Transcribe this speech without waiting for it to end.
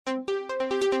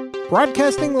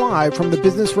Broadcasting live from the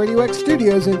Business RadioX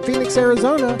studios in Phoenix,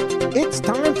 Arizona, it's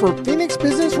time for Phoenix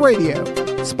Business Radio,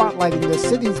 spotlighting the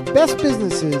city's best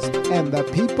businesses and the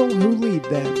people who lead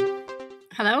them.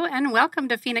 Hello and welcome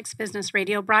to Phoenix Business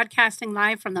Radio, broadcasting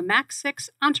live from the Mac 6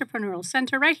 Entrepreneurial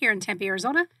Center right here in Tempe,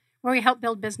 Arizona, where we help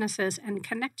build businesses and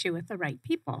connect you with the right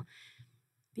people.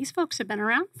 These folks have been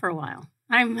around for a while.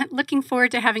 I'm looking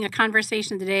forward to having a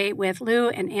conversation today with Lou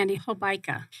and Andy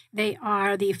Hobaica. They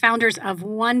are the founders of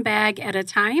One Bag at a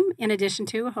Time, in addition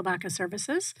to Hobaica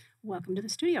Services. Welcome to the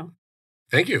studio.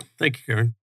 Thank you. Thank you,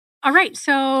 Karen. All right,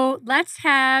 so let's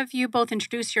have you both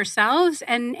introduce yourselves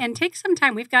and take some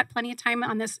time. We've got plenty of time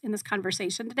on this in this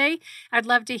conversation today. I'd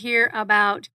love to hear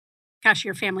about,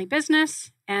 your family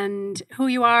business and who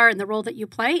you are and the role that you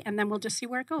play, and then we'll just see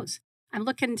where it goes. I'm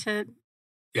looking to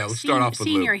let's start off with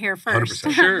senior Lou. Here first.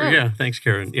 100%. Sure, yeah. Thanks,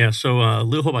 Karen. Yeah, so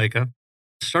Lou Hobaica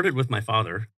started with my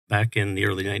father back in the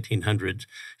early 1900s.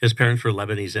 His parents were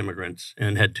Lebanese immigrants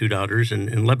and had two daughters. And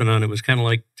in Lebanon, it was kind of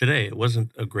like today. It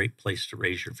wasn't a great place to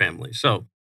raise your family. So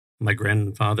my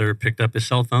grandfather picked up his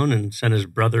cell phone and sent his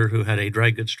brother, who had a dry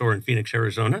goods store in Phoenix,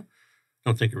 Arizona. I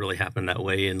don't think it really happened that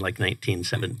way in like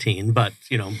 1917, but,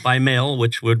 by mail,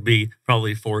 which would be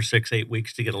probably 4, 6, 8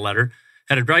 weeks to get a letter.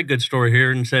 Had a dry goods store here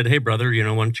and said, hey, brother, why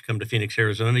don't you come to Phoenix,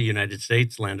 Arizona, United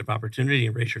States, land of opportunity,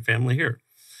 and raise your family here.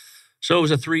 So it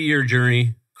was a 3-year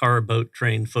journey, car, boat,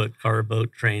 train, foot, car,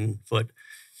 boat, train, foot.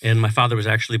 And my father was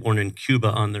actually born in Cuba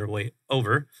on their way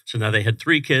over. So now they had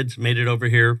 3 kids, made it over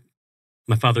here.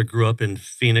 My father grew up in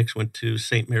Phoenix, went to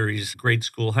St. Mary's grade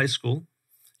school, high school.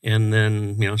 And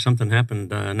then, something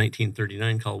happened in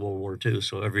 1939 called World War II.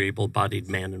 So every able-bodied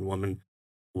man and woman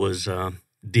was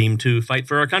deemed to fight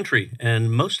for our country.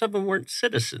 And most of them weren't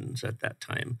citizens at that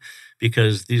time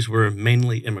because these were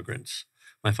mainly immigrants.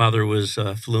 My father was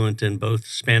fluent in both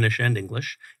Spanish and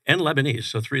English and Lebanese,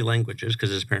 so 3 languages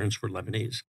because his parents were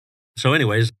Lebanese. So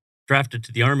anyways, drafted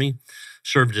to the Army,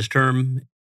 served his term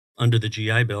under the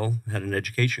GI Bill, had an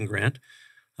education grant,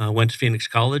 went to Phoenix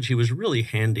College. He was really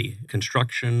handy.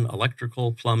 Construction,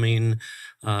 electrical, plumbing,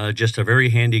 just a very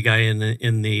handy guy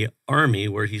in the Army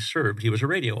where he served. He was a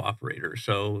radio operator,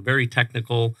 so very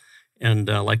technical and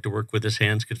liked to work with his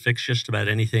hands, could fix just about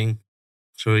anything.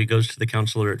 So he goes to the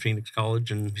counselor at Phoenix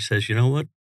College and he says, you know what?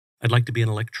 I'd like to be an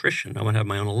electrician. I want to have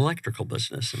my own electrical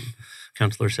business. And the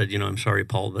counselor said, I'm sorry,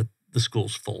 Paul, but the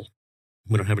school's full.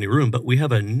 We don't have any room, but we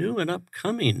have a new and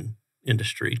upcoming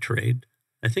industry trade.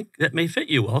 I think that may fit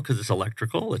you well because it's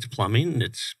electrical, it's plumbing,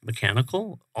 it's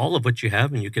mechanical, all of what you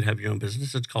have, and you could have your own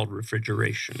business. It's called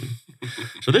refrigeration.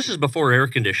 So this is before air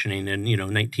conditioning in,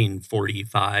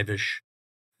 1945-ish.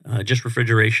 Just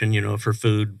refrigeration, for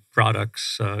food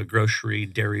products, grocery,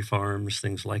 dairy farms,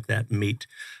 things like that, meat,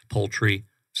 poultry.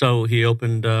 So he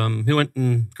he went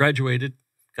and graduated,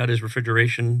 got his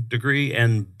refrigeration degree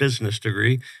and business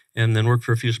degree, and then worked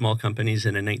for a few small companies.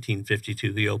 And in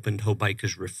 1952, he opened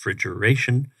Hobaica's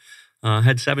Refrigeration,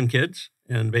 had 7 kids.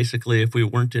 And basically, if we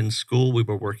weren't in school, we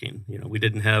were working. We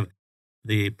didn't have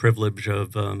the privilege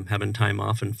of having time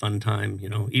off and fun time,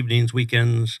 evenings,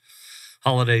 weekends,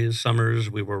 holidays, summers,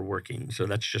 we were working. So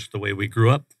that's just the way we grew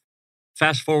up.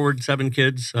 Fast forward, 7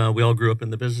 kids. We all grew up in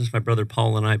the business. My brother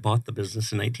Paul and I bought the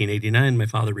business in 1989. My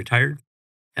father retired.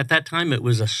 At that time, it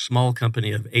was a small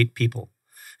company of 8 people,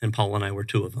 and Paul and I were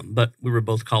 2 of them. But we were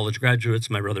both college graduates.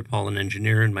 My brother Paul, an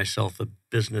engineer, and myself, a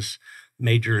business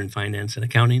major in finance and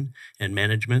accounting and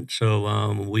management. So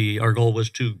our goal was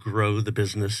to grow the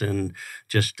business and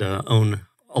just own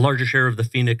a larger share of the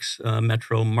Phoenix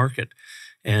metro market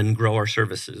and grow our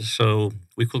services. So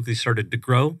we quickly started to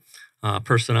grow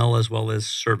personnel as well as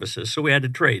services. So we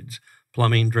added trades,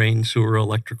 plumbing, drain, sewer,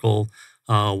 electrical,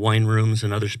 wine rooms,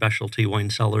 and other specialty wine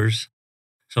cellars.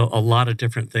 So a lot of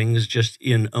different things just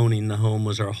in owning the home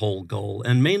was our whole goal,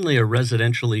 and mainly a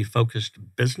residentially focused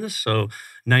business. So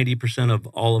 90% of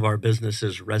all of our business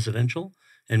is residential,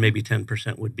 and maybe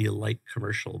 10% would be light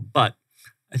commercial. But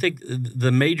I think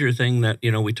the major thing that,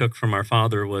 we took from our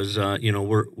father was,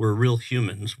 we're real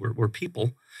humans, we're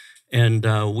people, and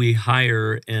we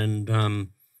hire and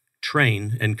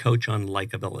train and coach on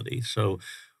likability. So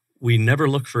we never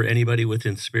look for anybody with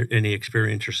any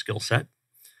experience or skill set.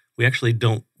 We actually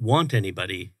don't want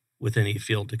anybody with any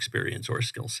field experience or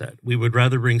skill set. We would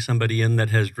rather bring somebody in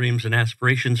that has dreams and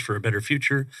aspirations for a better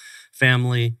future,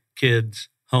 family, kids,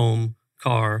 home,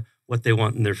 car, what they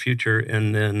want in their future.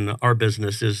 And then our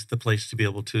business is the place to be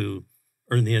able to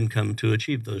earn the income to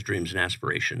achieve those dreams and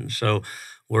aspirations. So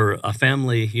we're a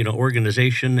family,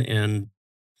 organization, and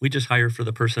we just hire for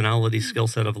the personality skill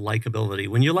set of likability.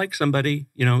 When you like somebody,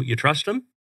 you trust them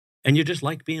and you just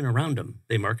like being around them.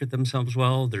 They market themselves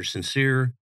well. They're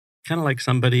sincere. kind of like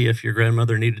somebody, if your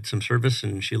grandmother needed some service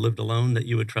and she lived alone, that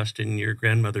you would trust in your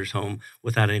grandmother's home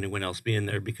without anyone else being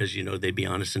there because you know they'd be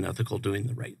honest and ethical, doing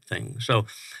the right thing. So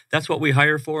that's what we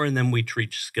hire for, and then we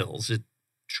teach skills.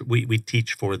 We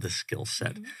teach for the skill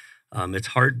set. It's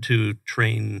hard to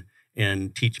train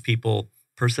and teach people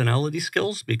personality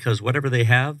skills because whatever they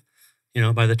have,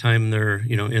 by the time they're,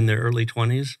 in their early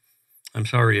 20s, I'm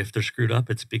sorry if they're screwed up,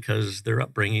 it's because their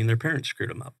upbringing, their parents screwed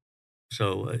them up.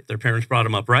 So their parents brought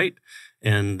them up right,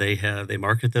 and they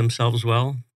market themselves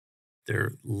well.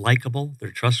 They're likable,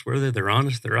 they're trustworthy, they're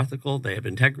honest, they're ethical, they have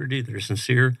integrity, they're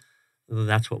sincere.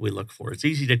 That's what we look for. It's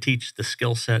easy to teach the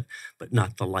skill set, but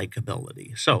not the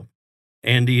likability. So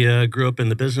Andy grew up in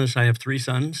the business. I have 3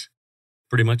 sons,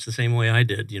 pretty much the same way I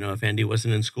did. If Andy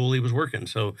wasn't in school, he was working.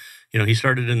 So, he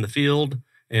started in the field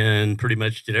and pretty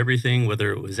much did everything,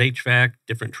 whether it was HVAC,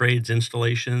 different trades,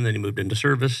 installation. Then he moved into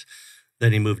service.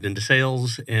 Then he moved into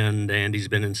sales. And Andy's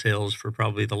been in sales for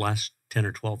probably the last 10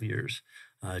 or 12 years,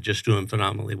 just doing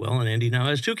phenomenally well. And Andy now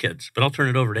has 2 kids. But I'll turn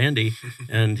it over to Andy,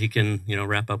 and he can,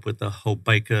 wrap up with the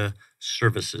Hobaica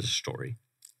Services story.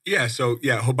 Yeah. So,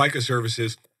 Hobaica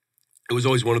Services. It was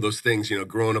always one of those things,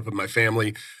 growing up in my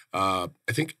family. I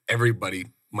think everybody,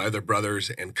 my other brothers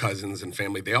and cousins and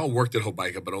family, they all worked at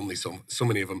Hobaica, but only so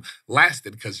many of them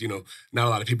lasted because, not a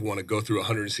lot of people want to go through a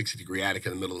 160-degree attic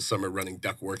in the middle of summer running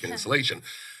ductwork and insulation.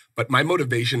 But my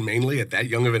motivation mainly at that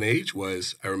young of an age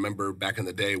was, I remember back in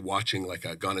the day watching like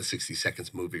a Gone in 60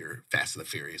 Seconds movie or Fast and the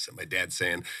Furious, and my dad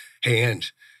saying, "Hey,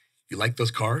 Ange, you like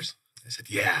those cars?" I said,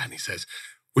 "Yeah." And he says,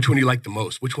 "Which one do you like the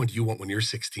most? Which one do you want when you're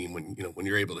 16, when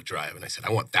you're able to drive?" And I said,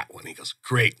 "I want that one." He goes,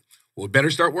 "Great. Well, we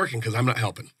better start working because I'm not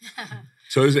helping."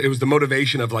 So it was the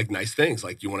motivation of like nice things,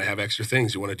 like you want to have extra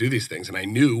things, you want to do these things. And I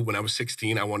knew when I was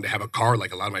 16, I wanted to have a car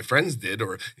like a lot of my friends did,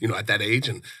 or, at that age.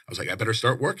 And I was like, I better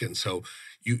start working. So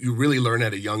you really learn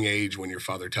at a young age when your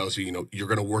father tells you, you're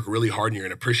going to work really hard and you're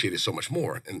going to appreciate it so much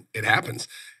more. And it happens.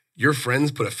 Your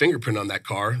friends put a fingerprint on that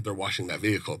car, they're washing that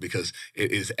vehicle because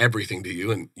it is everything to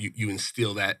you. And you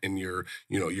instill that in your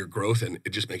growth, and it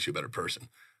just makes you a better person.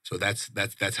 So that's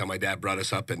how my dad brought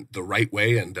us up in the right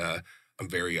way. And I'm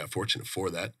very fortunate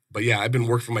for that. But yeah, I've been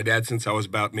working for my dad since I was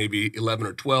about maybe 11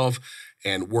 or 12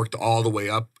 and worked all the way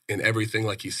up in everything,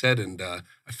 like he said. And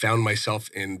I found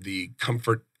myself in the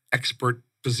comfort expert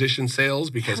position sales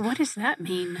because what does that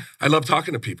mean? I love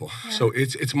talking to people. Yeah. So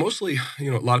it's mostly,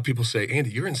 a lot of people say,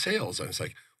 "Andy, you're in sales." And it's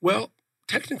like, well,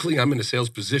 technically I'm in a sales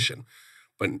position,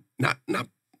 but not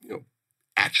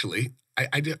actually.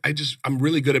 I'm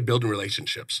really good at building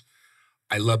relationships.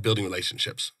 I love building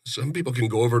relationships. Some people can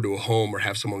go over to a home or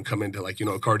have someone come into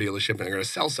a car dealership and they're going to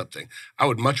sell something. I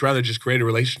would much rather just create a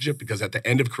relationship because at the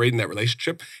end of creating that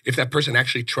relationship, if that person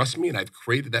actually trusts me and I've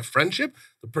created that friendship,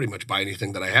 they'll pretty much buy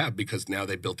anything that I have because now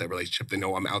they built that relationship. They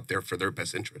know I'm out there for their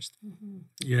best interest. Mm-hmm.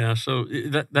 Yeah, so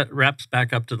that wraps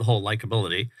back up to the whole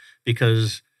likability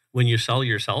because when you sell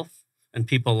yourself and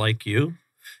people like you,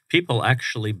 people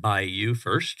actually buy you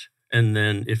first. And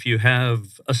then if you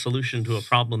have a solution to a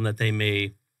problem that they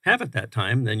may have at that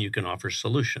time, then you can offer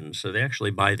solutions. So they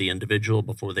actually buy the individual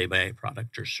before they buy a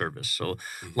product or service. So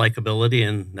likability,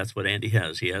 and that's what Andy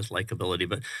has. He has likability.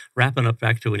 But wrapping up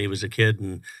back to when he was a kid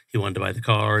and he wanted to buy the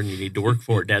car and you need to work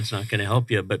for it, Dad's not going to help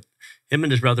you. But him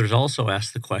and his brothers also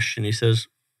asked the question. He says,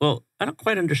 "Well, I don't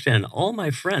quite understand. All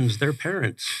my friends, their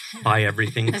parents buy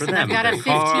everything for them. I've got a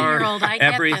 15-year-old. I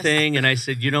get everything." And I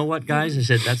said, "You know what, guys?" I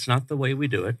said, "That's not the way we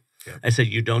do it." Yeah. I said,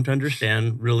 "You don't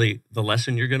understand really the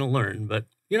lesson you're going to learn. But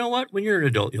you know what? When you're an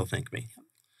adult, you'll thank me."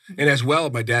 And as well,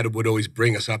 my dad would always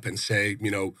bring us up and say,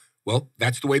 well,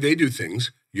 that's the way they do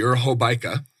things. You're a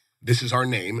Hobaica. This is our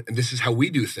name, and this is how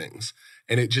we do things.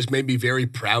 And it just made me very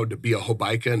proud to be a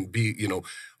Hobaica and be,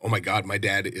 oh my God, my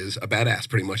dad is a badass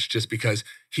pretty much just because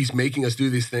he's making us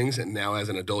do these things. And now as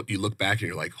an adult, you look back and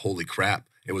you're like, holy crap,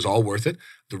 it was all worth it.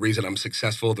 The reason I'm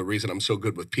successful, the reason I'm so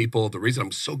good with people, the reason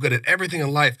I'm so good at everything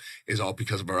in life is all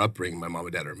because of our upbringing. My mom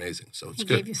and dad are amazing. So it's good.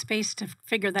 He gave you space to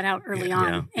figure that out early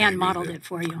on and modeled it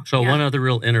for you. So one other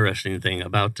real interesting thing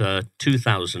about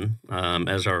 2000,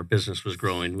 as our business was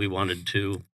growing, we wanted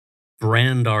to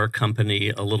brand our company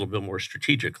a little bit more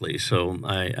strategically. So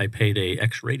I paid a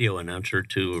ex-radio announcer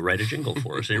to write a jingle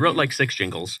for us. And he wrote like 6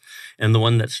 jingles. And the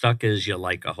one that stuck is "You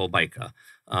Like a Hobaica."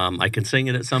 I can sing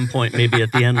it at some point. Maybe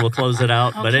at the end we'll close it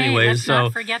out. Okay, but anyways, let's so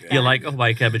not forget that. "You Like a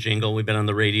Hobaica" have a jingle. We've been on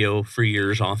the radio for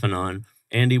years off and on.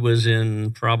 Andy was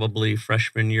in probably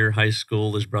freshman year high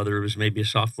school. His brother was maybe a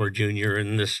sophomore, junior.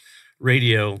 And this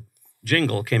radio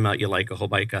jingle came out, "You Like a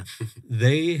Hobaica."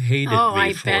 They hated me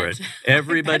I for bet. it.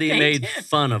 Everybody they made did.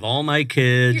 fun of all my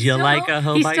kids. You like a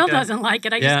Hobaica? He still doesn't like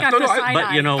it. I just got the side But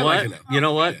eye. you know I what? like it now. You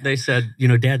know what? They said,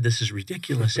 Dad, this is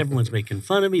ridiculous. Everyone's making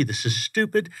fun of me. This is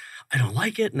stupid. I don't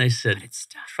like it. And I said, It's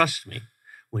tough. trust me.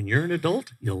 When you're an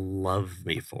adult, you'll love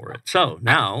me for it. So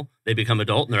now they become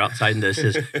adult and they're outside and this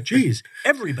is, geez,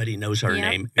 everybody knows our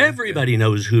name. Everybody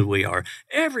knows who we are.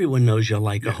 Everyone knows You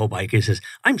Like a Hobaica. He says,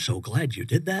 I'm so glad you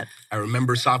did that. I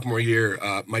remember sophomore year,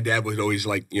 my dad would always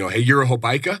like, hey, you're a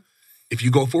Hobaica. If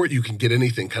you go for it, you can get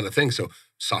anything kind of thing. So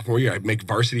sophomore year, I'd make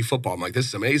varsity football. I'm like, this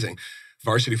is amazing.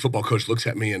 Varsity football coach looks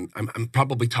at me and I'm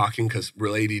probably talking because we're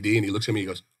ADD. And he looks at me, he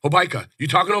goes, Hobaica, you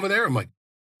talking over there? I'm like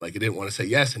I didn't want to say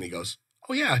yes. And he goes,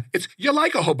 oh, yeah, it's You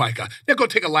Like a Hobaica. Now go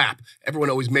take a lap. Everyone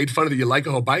always made fun of the You Like a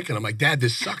Hobaica. And I'm like, Dad,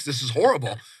 this sucks. This is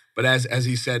horrible. But as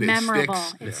he said, Memorable. it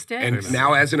sticks. It sticks. And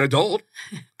now as an adult,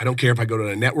 I don't care if I go to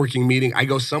a networking meeting, I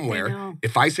go somewhere. know.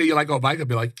 If I say You Like a Hobaica, I'll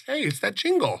be like, hey, it's that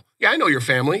jingle. Yeah, I know your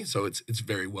family. So it's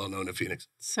very well known in Phoenix.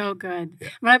 So good.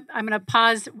 Yeah. I'm gonna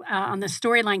pause on the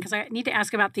storyline because I need to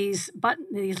ask about these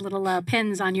little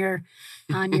pins on your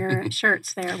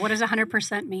shirts there. What does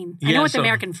 100% mean? I know what the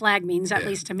American flag means, at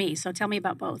least to me. So tell me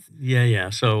about both.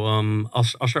 Yeah. So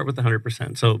I'll start with the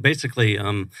 100%. So basically,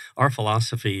 our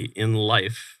philosophy in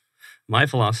life, my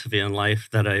philosophy in life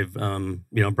that I've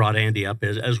brought Andy up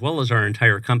is, as well as our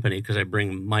entire company, because I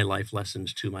bring my life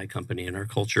lessons to my company and our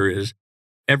culture is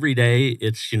every day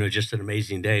it's just an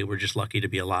amazing day. We're just lucky to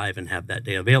be alive and have that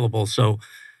day available. So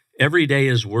every day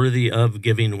is worthy of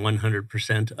giving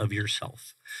 100% of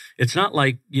yourself. It's not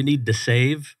like you need to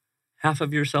save half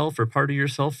of yourself or part of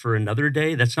yourself for another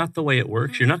day. That's not the way it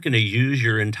works. You're not going to use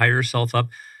your entire self up.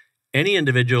 Any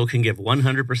individual can give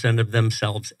 100% of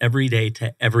themselves every day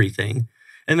to everything.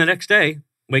 And the next day,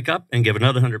 wake up and give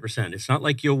another 100%. It's not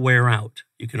like you'll wear out.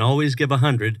 You can always give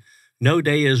 100. No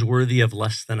day is worthy of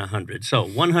less than 100. So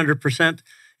 100%,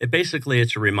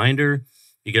 it's a reminder.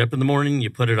 You get up in the morning,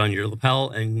 you put it on your lapel,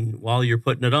 and while you're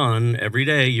putting it on every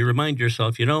day, you remind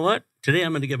yourself, you know what? Today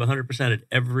I'm going to give 100% at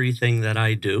everything that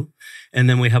I do. And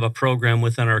then we have a program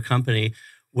within our company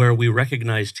where we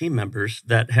recognize team members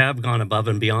that have gone above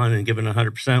and beyond and given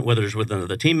 100%, whether it's with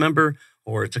another team member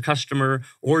or it's a customer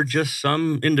or just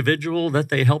some individual that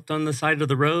they helped on the side of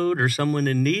the road or someone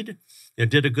in need,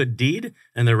 did a good deed,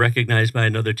 and they're recognized by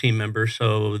another team member.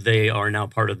 So they are now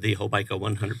part of the Hobaica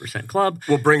 100% Club.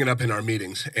 We'll bring it up in our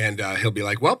meetings, and he'll be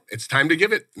like, well, it's time to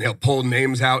give it. And he'll pull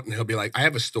names out, and he'll be like, I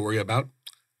have a story about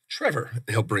Trevor. And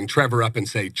he'll bring Trevor up and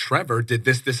say, Trevor did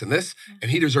this, this, and this, and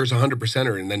he deserves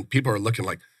 100%er. And then people are looking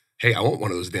like, hey, I want one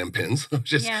of those damn pins.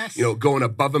 Just, going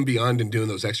above and beyond and doing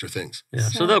those extra things. Yeah,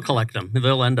 so they'll collect them.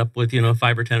 They'll end up with,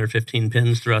 5 or 10 or 15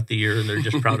 pins throughout the year, and they're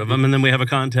just proud of them. And then we have a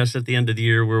contest at the end of the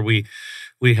year where we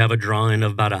have a drawing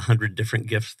of about 100 different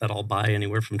gifts that I'll buy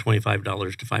anywhere from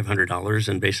 $25 to $500.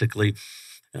 And basically,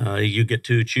 you get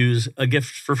to choose a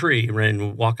gift for free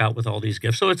and walk out with all these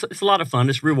gifts. So it's a lot of fun.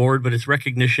 It's reward, but it's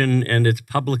recognition, and it's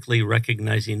publicly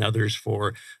recognizing others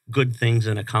for good things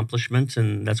and accomplishments.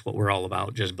 And that's what we're all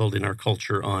about, just building our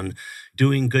culture on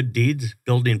doing good deeds,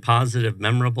 building positive,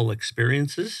 memorable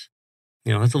experiences.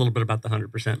 That's a little bit about the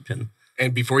 100% pin.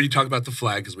 And before you talk about the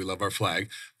flag, because we love our flag,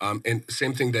 and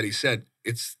same thing that he said,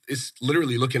 it's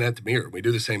literally looking at the mirror. We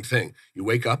do the same thing. You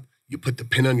wake up, you put the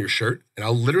pin on your shirt, and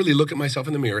I'll literally look at myself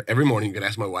in the mirror every morning. You can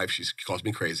ask my wife. She calls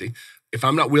me crazy. If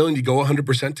I'm not willing to go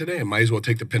 100% today, I might as well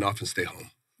take the pin off and stay home.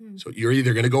 So you're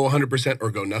either going to go 100% or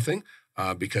go nothing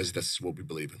because that's what we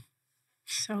believe in.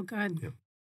 So good. Yeah.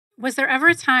 Was there ever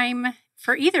a time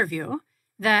for either of you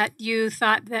that you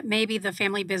thought that maybe the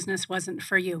family business wasn't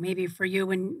for you? Maybe for you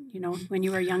when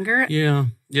you were younger? Yeah.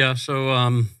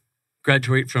 So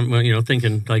graduate from,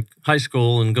 thinking like high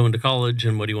school and going to college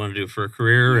and what do you want to do for a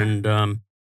career? And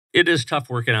it is tough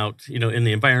working out, in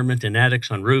the environment, in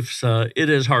attics, on roofs. It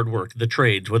is hard work. The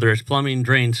trades, whether it's plumbing,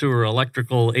 drain, sewer,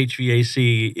 electrical,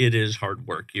 HVAC, it is hard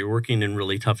work. You're working in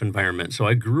really tough environments. So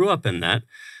I grew up in that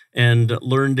and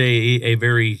learned a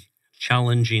very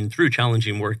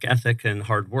challenging work ethic and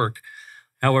hard work.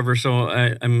 However, so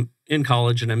I'm in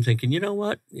college and I'm thinking, you know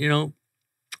what?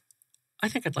 I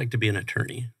think I'd like to be an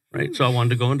attorney. Right. So I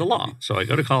wanted to go into law. So I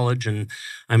go to college and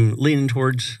I'm leaning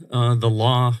towards the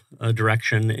law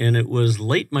direction. And it was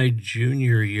late my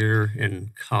junior year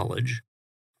in college.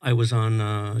 I was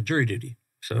on jury duty.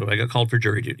 So I got called for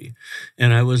jury duty.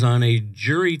 And I was on a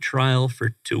jury trial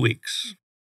for 2 weeks.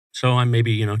 So I'm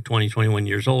maybe, 20, 21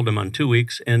 years old. I'm on 2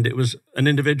 weeks. And it was an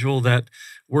individual that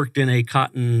worked in a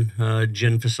cotton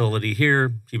gin facility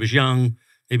here. He was young,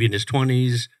 maybe in his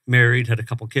 20s, married, had a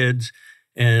couple kids.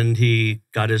 and he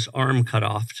got his arm cut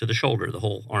off to the shoulder. The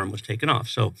whole arm was taken off.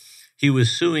 So he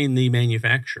was suing the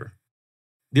manufacturer.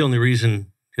 The only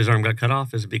reason his arm got cut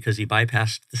off is because he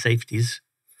bypassed the safeties,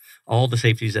 all the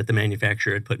safeties that the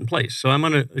manufacturer had put in place. So I'm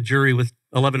on a jury with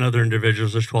 11 other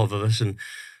individuals. There's 12 of us, and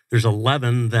there's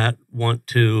 11 that want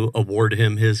to award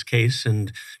him his case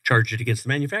and charge it against the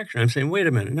manufacturer. I'm saying, wait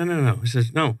a minute. No. He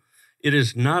says, no, it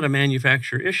is not a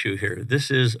manufacturer issue here.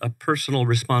 This is a personal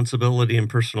responsibility and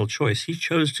personal choice. He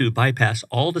chose to bypass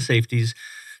all the safeties,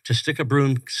 to stick a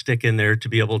broomstick in there to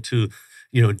be able to,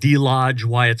 delodge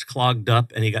why it's clogged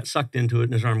up, and he got sucked into it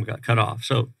and his arm got cut off.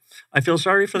 So I feel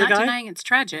sorry for the guy. Not denying it's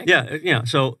tragic. Yeah.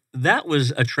 So that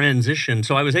was a transition.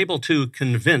 So I was able to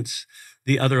convince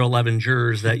the other 11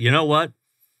 jurors that, you know what,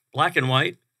 black and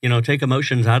white, take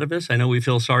emotions out of this. I know we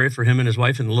feel sorry for him and his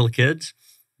wife and the little kids,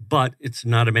 but it's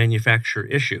not a manufacturer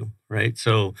issue, right?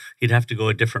 So he'd have to go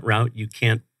a different route. You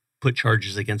can't put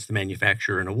charges against the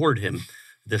manufacturer and award him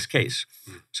this case.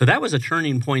 So that was a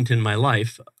turning point in my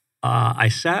life. I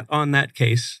sat on that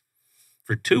case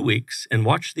for 2 weeks and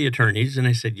watched the attorneys, and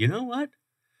I said, you know what?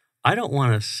 I don't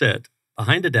want to sit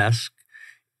behind a desk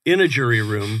in a jury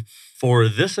room for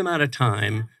this amount of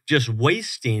time, just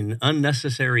wasting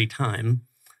unnecessary time.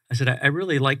 I said, I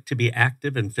really like to be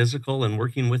active and physical and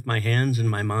working with my hands and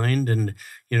my mind. And,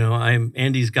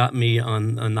 Andy's got me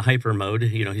on the hyper mode.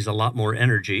 He's a lot more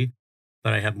energy,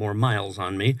 but I have more miles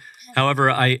on me. However,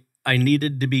 I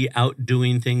needed to be out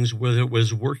doing things, whether it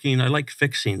was working. I like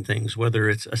fixing things, whether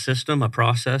it's a system, a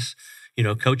process,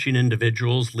 coaching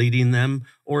individuals, leading them,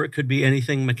 or it could be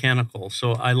anything mechanical.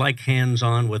 So I like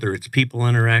hands-on, whether it's people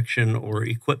interaction or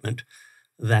equipment.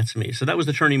 That's me. So that was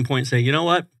the turning point. Say, you know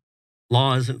what?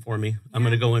 Law isn't for me. I'm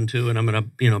going to go into, and I'm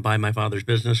going to, buy my father's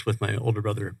business with my older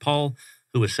brother, Paul,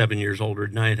 who was 7 years older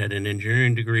than I, had an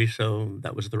engineering degree. So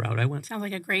that was the route I went. Sounds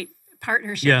like a great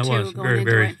partnership, yeah, it too, was. going Very,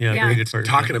 into very, it. yeah, very good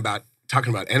partnership.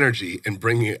 Talking about energy and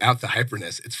bringing out the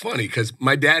hyperness. It's funny because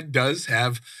my dad does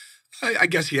have, I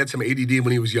guess he had some ADD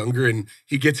when he was younger, and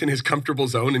he gets in his comfortable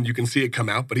zone and you can see it come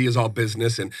out, but he is all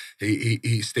business, and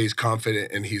he stays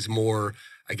confident, and he's more,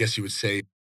 I guess you would say,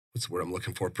 what's the word I'm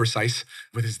looking for, precise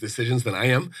with his decisions than I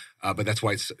am. But that's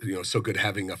why it's so good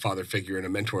having a father figure and a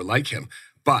mentor like him.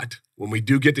 But when we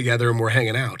do get together and we're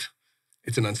hanging out,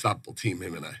 it's an unstoppable team,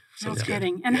 him and I. So No it's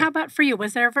kidding. good. And how about for you?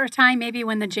 Was there ever a time maybe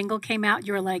when the jingle came out,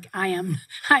 you were like, I'm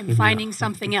finding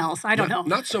something else? I don't know.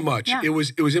 Not so much. Yeah. It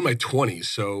was in my 20s,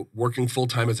 so working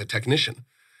full-time as a technician.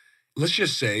 Let's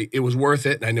just say it was worth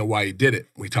it, and I know why he did it.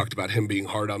 We talked about him being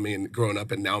hard on me and growing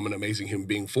up, and now I'm an amazing human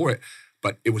being for it.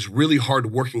 But it was really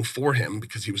hard working for him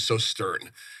because he was so stern.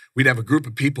 We'd have a group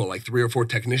of people, like 3 or 4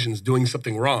 technicians, doing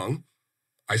something wrong.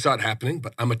 I saw it happening,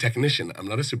 but I'm a technician. I'm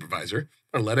not a supervisor.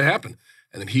 I'm going to let it happen.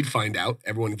 And then he'd find out,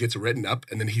 everyone gets written up,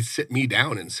 and then he'd sit me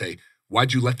down and say,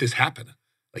 why'd you let this happen?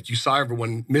 Like, you saw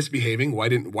everyone misbehaving. Why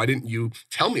didn't you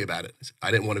tell me about it? I said,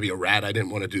 I didn't want to be a rat. I didn't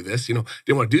want to do this. Didn't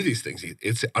want to do these things.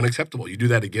 It's unacceptable. You do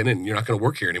that again and you're not going to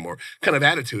work here anymore. Kind of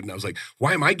attitude. And I was like,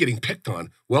 why am I getting picked on?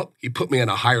 Well, he put me on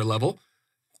a higher level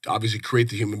to obviously create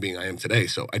the human being I am today.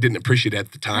 So I didn't appreciate it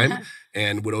at the time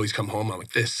and would always come home. I'm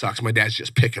like, this sucks. My dad's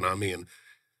just picking on me. And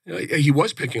he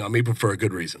was picking on me, but for a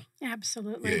good reason.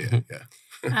 Absolutely. Yeah.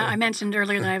 I mentioned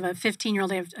earlier that I have a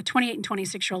 15-year-old. I have a 28 and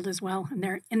 26-year-old as well, and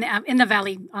they're in the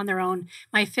valley on their own.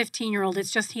 My 15-year-old,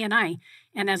 it's just he and I.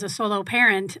 And as a solo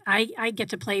parent, I get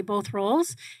to play both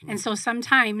roles. And so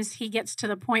sometimes he gets to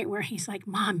the point where he's like,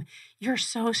 Mom, you're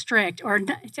so strict. Or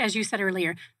as you said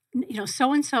earlier,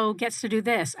 so-and-so gets to do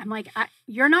this. I'm like,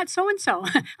 you're not so-and-so.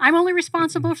 I'm only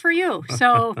responsible for you.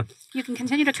 So you can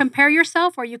continue to compare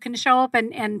yourself, or you can show up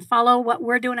and follow what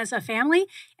we're doing as a family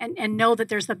and know that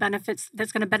there's the benefits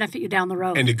that's going to benefit you down the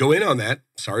road. And to go in on that,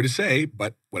 sorry to say,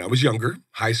 but when I was younger,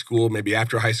 high school, maybe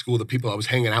after high school, the people I was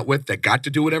hanging out with that got to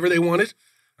do whatever they wanted,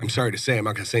 I'm sorry to say, I'm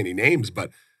not going to say any names, but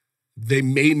they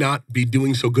may not be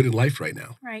doing so good in life right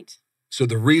now. Right. So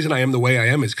the reason I am the way I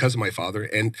am is because of my father.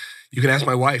 And you can ask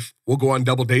my wife. We'll go on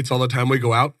double dates all the time we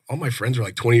go out. All my friends are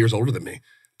like 20 years older than me.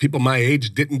 People my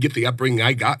age didn't get the upbringing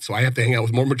I got, so I have to hang out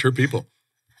with more mature people.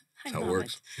 That's how it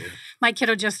works. Yeah. My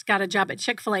kiddo just got a job at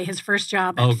Chick-fil-A, his first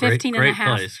job at 15 and a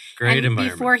half. Place. Great and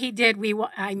environment. Before he did,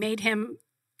 I made him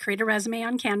create a resume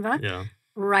on Canva. Yeah.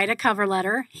 Write a cover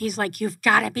letter. He's like, you've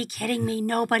got to be kidding me.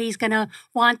 Nobody's going to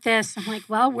want this. I'm like,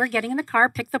 well, we're getting in the car,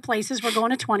 pick the places. We're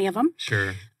going to 20 of them.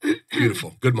 Sure.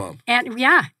 Beautiful. Good mom. And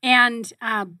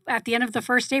at the end of the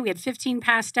first day, we had 15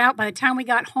 passed out. By the time we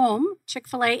got home,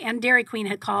 Chick-fil-A and Dairy Queen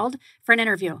had called for an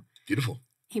interview. Beautiful.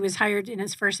 He was hired in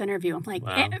his first interview. I'm like,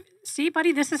 wow. see,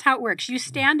 buddy, this is how it works. You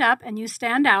stand up and you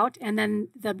stand out, and then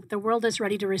the world is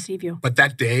ready to receive you. But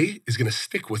that day is going to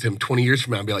stick with him 20 years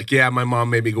from now and be like, yeah, my mom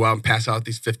made me go out and pass out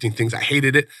these 15 things. I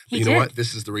hated it. But you know what?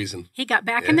 This is the reason. He got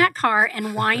back in that car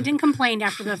and whined and complained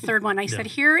after the third one. I said,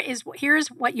 here's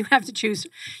what you have to choose.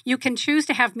 You can choose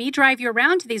to have me drive you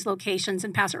around to these locations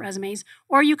and pass out resumes,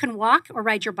 or you can walk or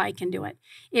ride your bike and do it.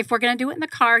 If we're going to do it in the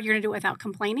car, you're going to do it without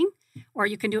complaining, or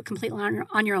you can do it completely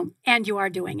on your own, and you are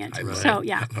doing it. So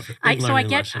yeah, I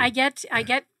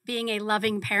get being a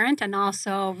loving parent, and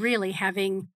also really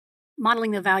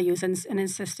modeling the values and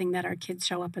insisting that our kids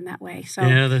show up in that way. So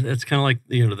yeah, it's kind of like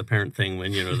the parent thing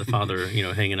when the father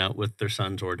hanging out with their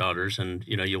sons or daughters, and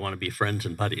you want to be friends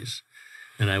and buddies.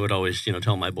 And I would always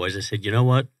tell my boys, I said, you know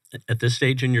what, at this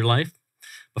stage in your life,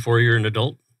 before you're an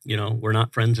adult, we're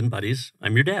not friends and buddies.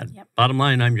 I'm your dad. Yep. Bottom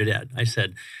line, I'm your dad. I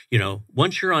said,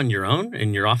 once you're on your own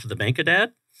and you're off of the bank of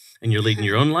dad and you're leading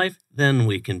your own life, then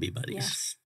we can be buddies.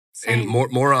 Yes. And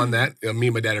more on that. Me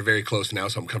and my dad are very close now,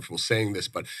 so I'm comfortable saying this,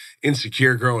 but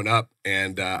insecure growing up,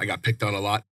 and I got picked on a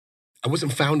lot. I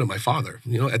wasn't found on my father,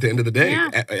 at the end of the day.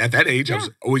 Yeah. At that age, I was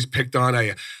always picked on.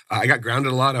 I got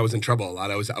grounded a lot. I was in trouble a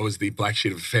lot. I was the black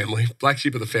sheep of the family. Black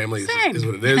sheep of the family is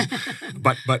what it is.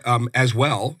 but as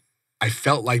well, I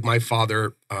felt like my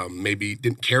father maybe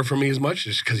didn't care for me as much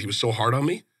just because he was so hard on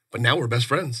me. But now we're best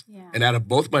friends. Yeah. And out of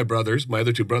both my brothers, my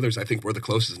other two brothers, I think we're the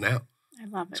closest now. I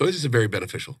love it. So this is very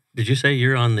beneficial. Did you say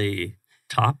you're on the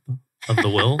top of the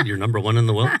will? You're number one in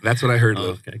the will? That's what I heard,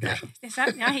 Lou. Okay, gotcha. Is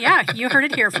that, yeah, you heard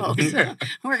it here, folks.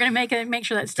 We're going to make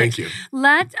sure that sticks. Thank you.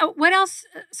 What else?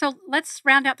 So let's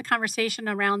round out the conversation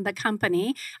around the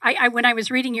company. I when I was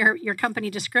reading your company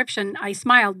description, I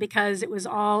smiled because it was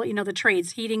all, the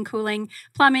trades: heating, cooling,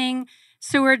 plumbing,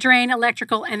 sewer drain,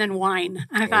 electrical, and then wine.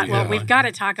 And I thought, well, we've got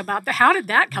to talk about how did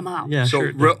that come out? Yeah,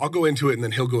 so I'll go into it, and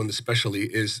then he'll go into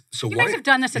specialty. You guys have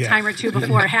done this a time or two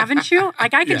before, haven't you?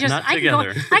 Like I can I can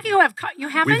go have. You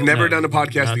haven't? We've never done a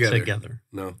podcast not together.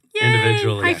 No. Yay!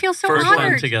 Individually. I feel so First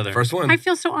honored. one together. First one. I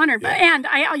feel so honored. And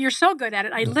you're so good at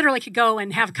it. I literally could go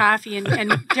and have coffee, and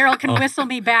Daryl can whistle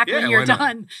me back when you're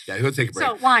done. Yeah, he'll take a break.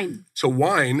 So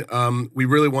wine. We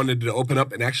really wanted to open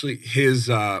up, and actually his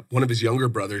one of his younger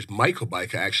brothers, Mike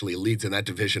Hobaica, actually leads in that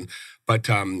division. But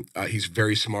he's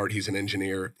very smart. He's an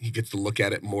engineer. He gets to look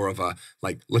at it more of a,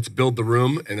 let's build the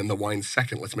room, and then the wine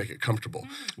second, let's make it comfortable.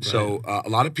 Right. So a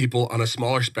lot of people on a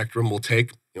smaller spectrum will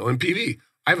take, in PV,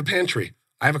 I have a pantry.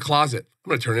 I have a closet. I'm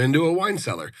going to turn it into a wine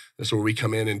cellar. That's where we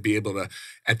come in and be able to,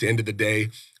 at the end of the day,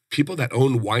 people that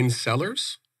own wine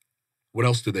cellars, what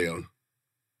else do they own?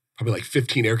 Probably like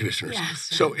 15 air conditioners. Yes.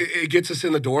 So it gets us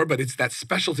in the door, but it's that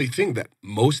specialty thing that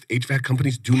most HVAC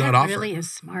companies do not offer. That really is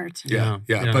smart. Yeah.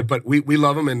 But we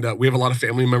love them, and we have a lot of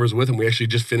family members with them. We actually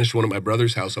just finished one at my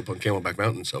brother's house up on Camelback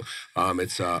Mountain. So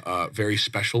it's very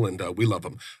special, and we love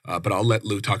them. But I'll let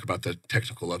Lou talk about the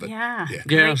technical of it.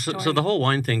 Yeah. So the whole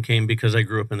wine thing came because I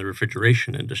grew up in the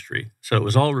refrigeration industry. So it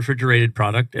was all refrigerated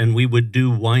product, and we would do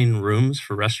wine rooms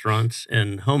for restaurants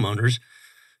and homeowners,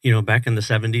 back in the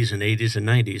 70s and 80s and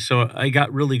 90s. So I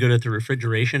got really good at the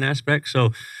refrigeration aspect.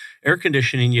 So air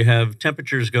conditioning, you have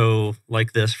temperatures go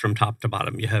like this from top to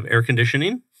bottom. You have air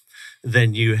conditioning,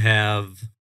 then you have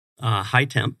high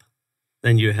temp,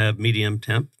 then you have medium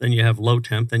temp, then you have low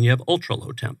temp, then you have ultra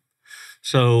low temp.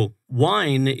 So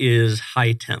wine is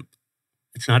high temp.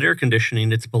 It's not air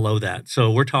conditioning, it's below that.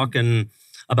 So we're talking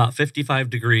about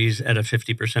 55 degrees at a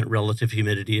 50% relative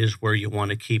humidity is where you want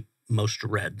to keep most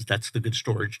red. That's the good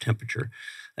storage temperature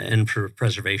and for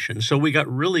preservation. So we got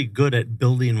really good at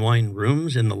building wine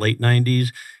rooms in the late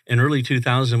 90s and early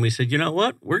 2000. We said, you know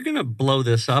what? We're going to blow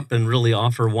this up and really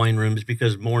offer wine rooms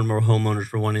because more and more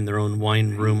homeowners were wanting their own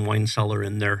wine room, wine cellar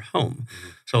in their home.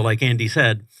 So like Andy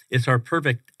said, it's our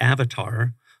perfect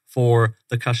avatar for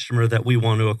the customer that we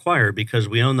want to acquire because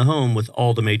we own the home with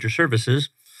all the major services.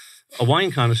 A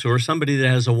wine connoisseur, somebody that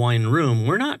has a wine room,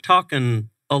 we're not talking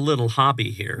a little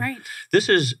hobby here. Right. This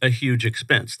is a huge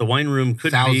expense. The wine room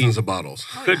could thousands of bottles.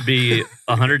 Could be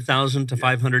 $100,000 to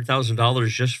 $500,000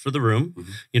 just for the room,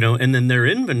 and then their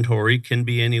inventory can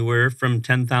be anywhere from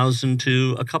 $10,000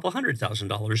 to a couple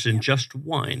 $100,000 in just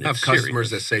wine. I have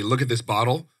customers that say, "Look at this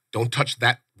bottle. Don't touch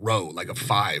that row, like a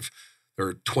 5.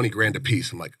 They're $20,000 a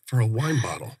piece." I'm like, for a wine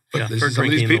bottle. But for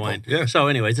drinking the wine. Yeah. So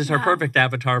anyways, it's our perfect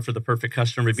avatar for the perfect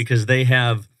customer because they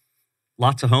have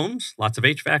lots of homes, lots of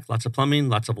HVAC, lots of plumbing,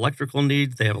 lots of electrical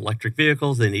needs. They have electric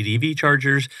vehicles. They need EV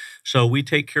chargers. So we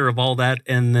take care of all that.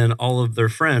 And then all of their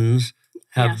friends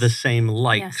have the same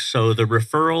likes. Yes. So the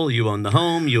referral, you own the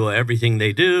home, you own everything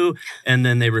they do, and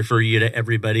then they refer you to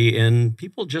everybody. And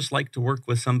people just like to work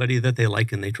with somebody that they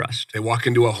like and they trust. They walk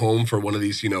into a home for one of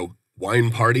these,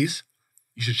 wine parties.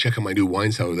 you should check out my new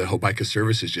wine cellar that Hobaica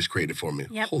Services just created for me.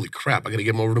 Yep. Holy crap, I got to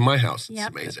get them over to my house. It's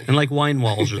Yep. amazing. And like wine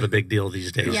walls are the big deal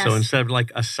these days. Yes. So instead of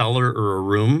like a cellar or a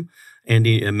room,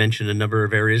 Andy mentioned a number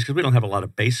of areas because we don't have a lot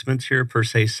of basements here per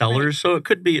se, cellars. Right. So it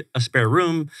could be a spare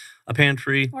room, a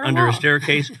pantry, Or a under a wall.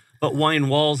 staircase. But wine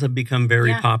walls have become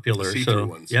very Yeah. popular. See-through So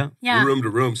ones. yeah, Yeah. Room to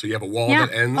room. So you have a wall Yeah.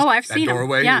 that ends, Oh, I've that seen 'em.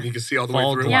 doorway, Yeah. and you can see all the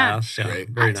fall way through. glass. Yeah, Great.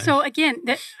 very nice. So again,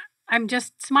 I'm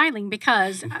just smiling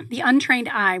because the untrained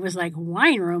eye was like,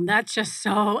 wine room, that's just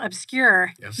so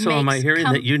obscure. Yeah. So am I hearing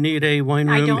that you need a wine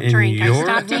room I don't in drink. your I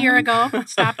stopped a year ago.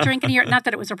 Stopped drinking a year. Not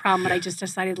that it was a problem, but I just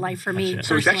decided life for me Gotcha.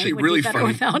 So it's personally actually would really be better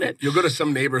funny. without it. You'll go to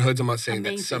some neighborhoods. I'm not saying that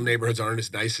Amazing. some neighborhoods aren't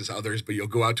as nice as others, but you'll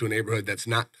go out to a neighborhood that's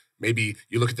not. Maybe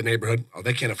you look at the neighborhood, oh,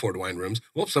 they can't afford wine rooms.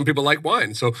 Well, some people like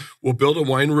wine. So we'll build a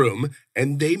wine room,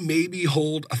 and they maybe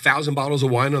hold 1,000 bottles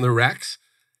of wine on their racks,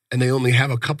 and they only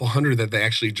have a couple hundred that they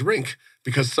actually drink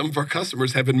because some of our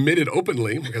customers have admitted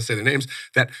openly, I'm going to say their names,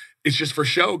 that it's just for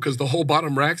show because the whole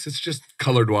bottom racks, it's just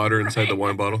colored water inside the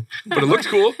wine bottle. But it looks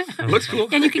cool. It looks cool.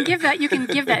 And you can give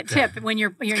that tip when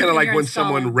you're It's kind of like when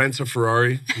someone installing. rents a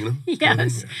Ferrari, you know?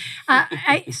 Yes.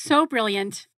 So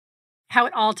brilliant how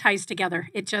it all ties together.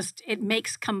 It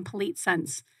makes complete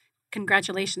sense.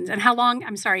 Congratulations. And how long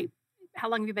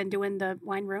have you been doing the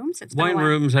wine rooms? It's been a wine while.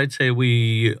 rooms, I'd say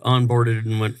we onboarded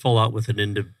and went full out with an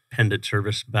independent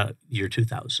service about year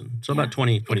 2000. So Yeah. about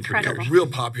 23 Incredible. years. Real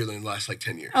popular in the last like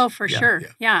 10 years. Oh, for Yeah. sure. Yeah.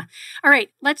 Yeah. All right.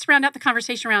 Let's round out the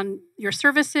conversation around your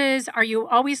services. Are you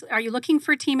looking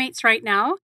for teammates right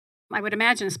now? I would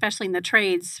imagine, especially in the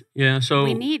trades, Yeah, so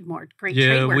we need more great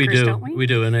trade workers, we do. don't we? We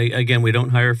do. And again, we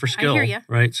don't hire for skill, hear ya.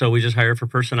 right? So we just hire for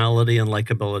personality and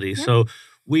likability. Yep. So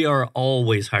we are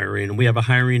always hiring. We have a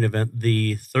hiring event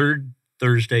the third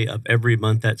Thursday of every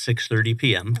month at 6:30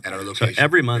 p.m. At our So location.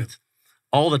 every month,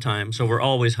 all the time. So we're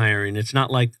always hiring. It's not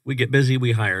like we get busy,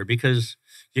 we hire, because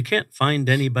you can't find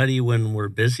anybody when we're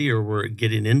busy or we're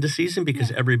getting into season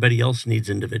because everybody else needs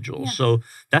individuals. Yeah. So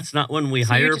that's not when we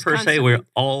So you're hire just per se. constantly- We're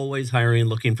always hiring,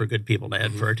 looking for good people to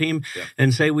add for our team. Yeah.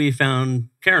 And say we found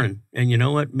Karen, and you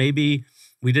know what? Maybe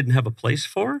we didn't have a place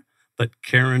for her, but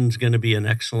Karen's going to be an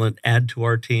excellent add to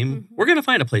our team. Mhm. We're going to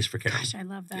find a place for Karen. Gosh, I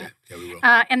love that. Yeah, we will.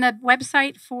 And the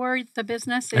website for the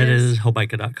business It is is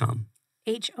Hobaica.com.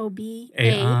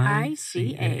 HOBAICA.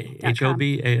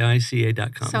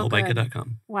 HOBAICA.com. So good.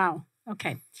 Hobaica.com. Wow.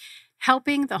 Okay.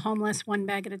 Helping the homeless one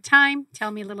bag at a time.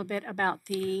 Tell me a little bit about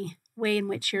the way in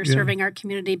which you're Yeah. serving our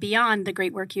community beyond the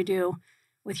great work you do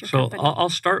with your So company. I'll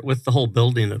start with the whole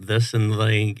building of this and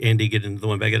letting Andy get into the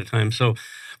one bag at a time. So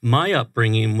my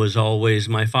upbringing was always,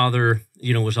 my father,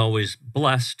 was always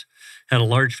blessed, had a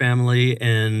large family,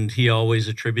 and he always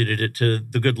attributed it to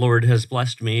the good Lord has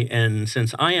blessed me. And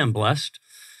since I am blessed,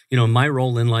 my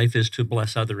role in life is to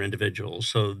bless other individuals.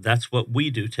 So that's what we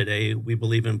do today. We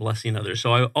believe in blessing others.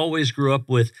 So I always grew up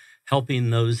with helping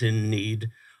those in need,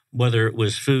 whether it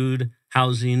was food,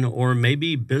 housing, or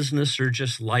maybe business or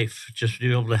just life, just to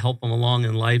be able to help them along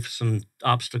in life, some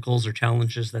obstacles or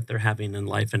challenges that they're having in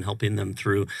life and helping them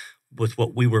through with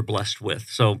what we were blessed with.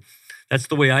 So that's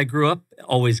the way I grew up,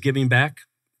 always giving back.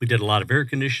 We did a lot of air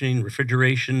conditioning,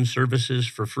 refrigeration services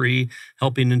for free,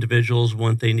 helping individuals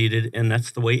when they needed. And that's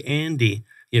the way Andy,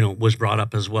 was brought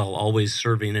up as well, always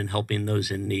serving and helping those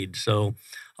in need. So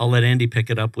I'll let Andy pick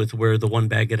it up with where the one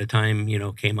bag at a time,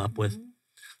 came up with.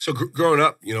 So growing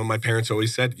up, my parents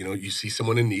always said, you see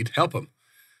someone in need, help them.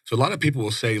 So a lot of people will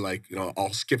say, like,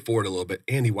 I'll skip forward a little bit.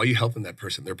 Andy, why are you helping that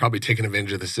person? They're probably taking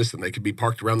advantage of the system. They could be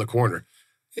parked around the corner.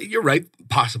 You're right,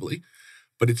 possibly.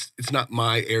 But it's not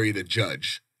my area to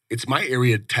judge. It's my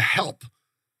area to help.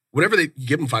 Whatever you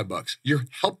give them $5, you're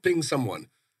helping someone.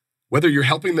 Whether you're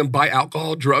helping them buy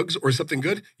alcohol, drugs, or something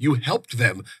good, you helped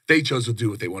them. They chose to do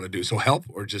what they want to do. So help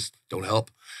or just don't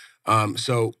help.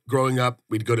 So growing up,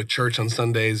 we'd go to church on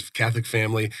Sundays, Catholic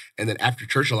family. And then after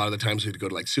church, a lot of the times we'd go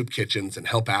to like soup kitchens and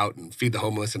help out and feed the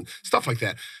homeless and stuff like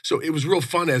that. So it was real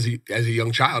fun as a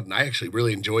young child. And I actually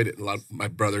really enjoyed it. And a lot of my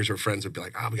brothers or friends would be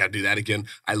like, we got to do that again.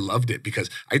 I loved it because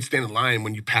I'd stand in line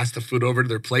when you pass the food over to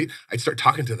their plate. I'd start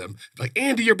talking to them like,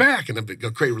 Andy, you're back. And I'd a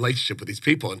great relationship with these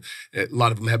people. And a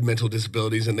lot of them have mental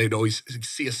disabilities and they'd always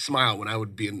see a smile when I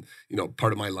would be in,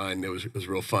 part of my line. It was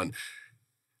real fun.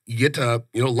 You get to,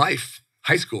 life,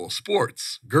 high school,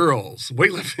 sports, girls,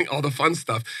 weightlifting, all the fun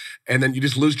stuff. And then you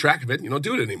just lose track of it and you don't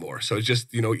do it anymore. So it's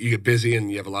just, you get busy and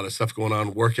you have a lot of stuff going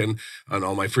on, working on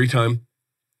all my free time.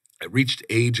 I reached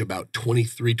age about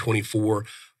 23, 24,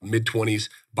 mid-20s,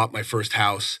 bought my first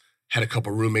house, had a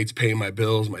couple roommates paying my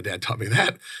bills. My dad taught me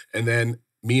that. And then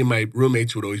me and my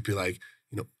roommates would always be like,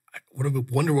 I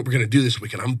wonder what we're going to do this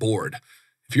weekend. I'm bored.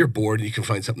 If you're bored, you can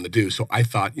find something to do. So I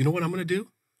thought, you know what I'm going to do?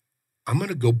 I'm going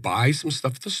to go buy some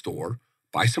stuff at the store,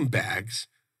 buy some bags,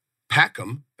 pack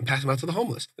them, and pass them out to the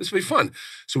homeless. This would be fun.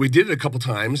 So we did it a couple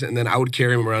times, and then I would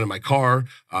carry them around in my car,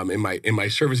 in my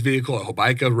service vehicle at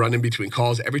Hobaica, running between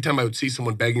calls. Every time I would see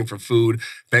someone begging for food,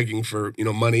 begging for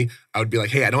money, I would be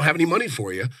like, hey, I don't have any money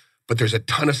for you, but there's a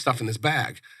ton of stuff in this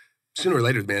bag. Sooner or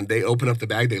later, man, they open up the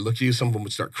bag, they look at you, some of them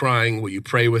would start crying. Will you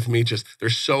pray with me? Just, they're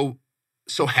so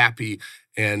happy.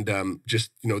 And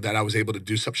that I was able to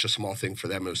do such a small thing for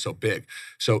them. It was so big.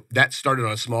 So that started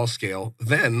on a small scale.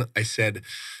 Then I said,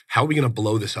 how are we going to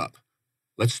blow this up?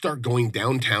 Let's start going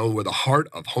downtown where the heart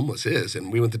of homeless is.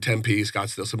 And we went to Tempe,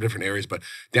 Scottsdale, some different areas, but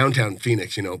downtown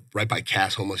Phoenix, right by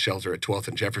Cass Homeless Shelter at 12th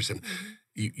and Jefferson.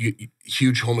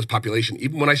 Huge homeless population.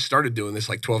 Even when I started doing this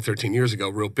like 12, 13 years ago,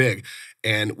 real big.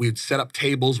 And we'd set up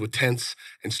tables with tents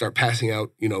and start passing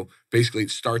out, basically it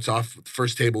starts off, the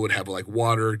first table would have like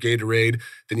water, Gatorade.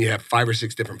 Then you have 5 or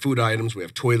 6 different food items. We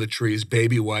have toiletries,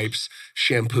 baby wipes,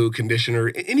 shampoo,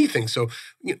 conditioner, anything. So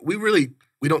we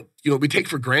don't, we take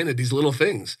for granted these little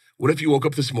things. What if you woke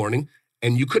up this morning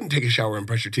and you couldn't take a shower and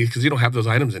brush your teeth because you don't have those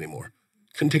items anymore?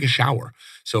 Couldn't take a shower.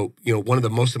 So, one of the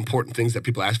most important things that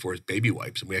people ask for is baby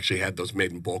wipes. And we actually had those made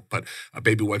in bulk, but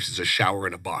baby wipes is a shower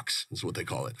in a box. Is what they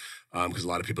call it. Because a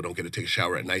lot of people don't get to take a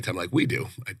shower at nighttime like we do.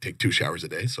 I take 2 showers a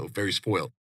day, so very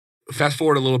spoiled. Fast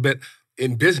forward a little bit.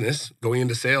 In business, going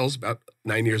into sales about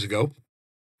 9 years ago,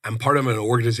 I'm part of an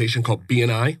organization called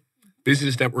BNI,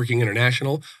 Business Networking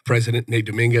International. President Nate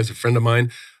Dominguez, a friend of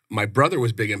mine. My brother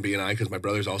was big in BNI because my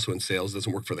brother's also in sales,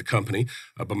 doesn't work for the company.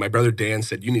 But my brother Dan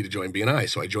said, you need to join BNI.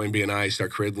 So I joined BNI, start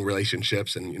creating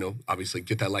relationships and, obviously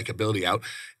get that likability out.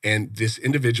 And this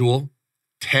individual,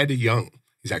 Ted Young,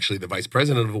 he's actually the vice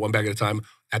president of One Bag at a Time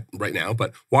right now,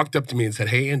 but walked up to me and said,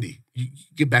 hey, Andy, you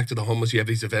get back to the homeless. You have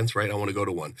these events, right? I want to go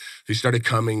to one. So he started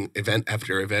coming event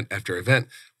after event after event,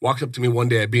 walked up to me one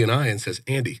day at BNI and says,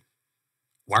 Andy,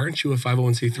 why aren't you a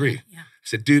 501c3? Yeah. I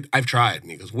said, dude, I've tried.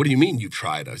 And he goes, what do you mean you've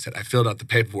tried? I said, I filled out the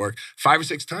paperwork 5 or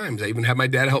 6 times. I even had my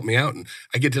dad help me out, and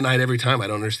I get denied every time. I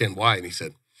don't understand why. And he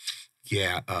said,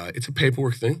 yeah, it's a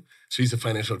paperwork thing. So he's a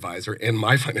financial advisor and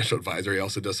my financial advisor. He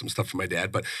also does some stuff for my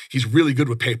dad, but he's really good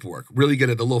with paperwork, really good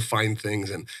at the little fine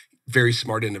things, and very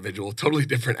smart individual, totally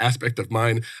different aspect of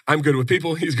mine. I'm good with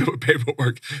people. He's good with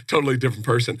paperwork, totally different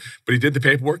person. But he did the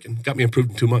paperwork and got me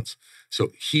approved in 2 months. So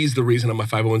he's the reason I'm a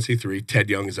 501c3. Ted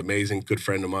Young is amazing. Good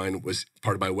friend of mine, was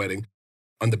part of my wedding.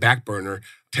 On the back burner,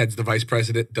 Ted's the vice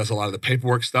president, does a lot of the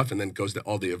paperwork stuff, and then goes to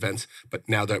all the events. But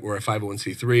now that we're a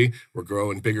 501c3, we're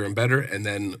growing bigger and better. And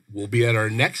then we'll be at our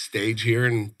next stage here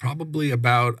in probably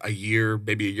about a year,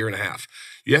 maybe a year and a half.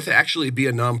 You have to actually be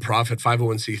a nonprofit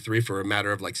 501c3 for a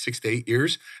matter of like 6 to 8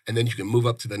 years. And then you can move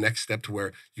up to the next step to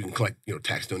where you can collect,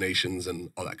 tax donations and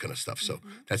all that kind of stuff. So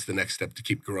that's the next step to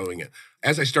keep growing it.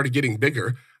 As I started getting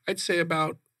bigger, I'd say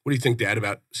about, what do you think, Dad,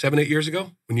 about 7, 8 years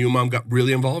ago when you and Mom got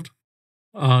really involved?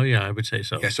 Yeah, I would say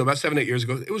so. Yeah, so about 7, 8 years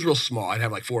ago, it was real small. I'd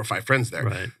have like 4 or 5 friends there.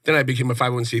 Right. Then I became a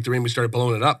 501c3 and we started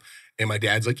blowing it up. And my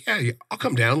dad's like, yeah, I'll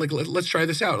come down. Like, let's try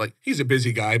this out. Like, he's a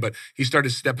busy guy, but he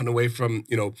started stepping away from,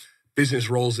 business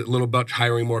roles a little bit,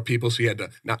 hiring more people. So he had to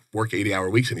not work 80-hour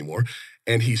weeks anymore.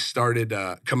 And he started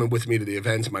coming with me to the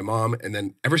events, my mom. And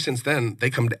then ever since then, they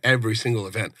come to every single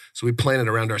event. So we plan it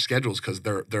around our schedules because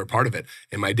they're a part of it.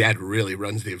 And my dad really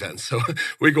runs the events. So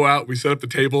we go out, we set up the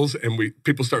tables, and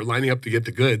people start lining up to get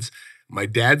the goods. My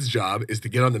dad's job is to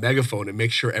get on the megaphone and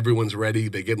make sure everyone's ready.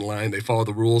 They get in line, they follow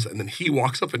the rules, and then he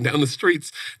walks up and down the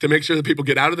streets to make sure that people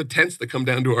get out of the tents that come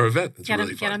down to our event. It's really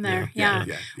fun. Get them there. Yeah.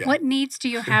 What needs do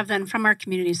you have then from our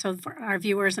community? So for our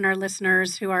viewers and our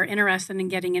listeners who are interested in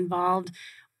getting involved,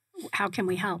 how can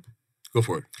we help? Go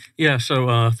for it. Yeah,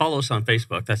 so follow us on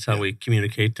Facebook. That's how we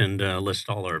communicate and list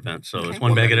all our events. So it's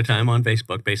One Bag at a Time on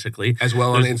Facebook, basically. As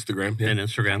well on Instagram. And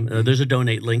Instagram. There's a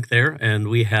donate link there, and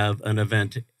we have an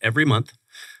event every month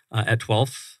at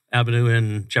 12th Avenue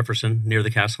in Jefferson near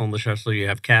the Cass Homeless Shelter. You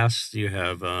have Cass, you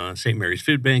have St. Mary's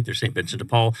Food Bank, there's St. Vincent de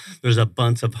Paul. There's a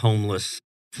bunch of homeless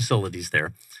facilities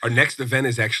there. Our next event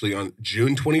is actually on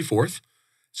June 24th.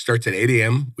 Starts at 8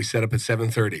 a.m. We set up at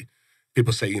 7:30.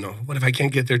 People say, what if I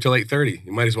can't get there till 8:30?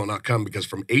 You might as well not come because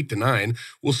from 8 to 9,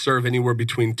 we'll serve anywhere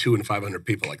between 200 and 500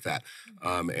 people like that.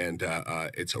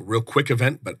 It's a real quick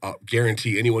event, but I'll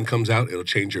guarantee anyone comes out, it'll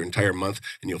change your entire month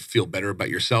and you'll feel better about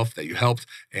yourself that you helped.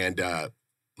 And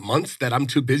months that I'm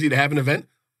too busy to have an event,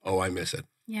 I miss it.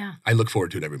 Yeah. I look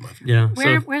forward to it every month. Yeah.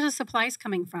 Where's the supplies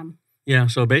coming from? Yeah.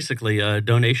 So basically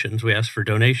donations, we ask for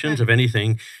donations of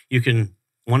anything. You can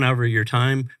 1 hour of your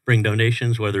time, bring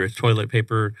donations, whether it's toilet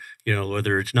paper,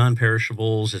 whether it's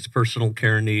non-perishables, it's personal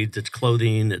care needs, it's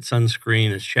clothing, it's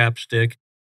sunscreen, it's chapstick,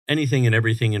 anything and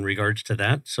everything in regards to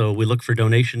that. So we look for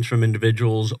donations from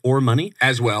individuals or money.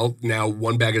 As well, now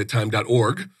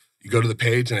onebagatatime.org. You go to the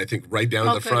page, and I think right down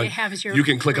at the front, you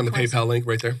can click on the PayPal link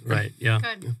right there. Right, yeah.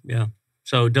 Good. Yeah.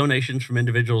 So donations from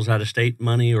individuals out of state,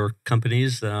 money, or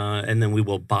companies, and then we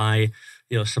will buy,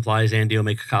 supplies. Andy will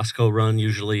make a Costco run,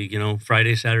 usually,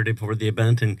 Friday, Saturday before the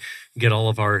event, and get all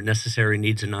of our necessary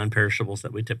needs and non-perishables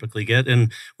that we typically get.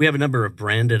 And we have a number of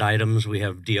branded items. We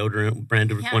have deodorant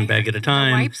branded with one bag at a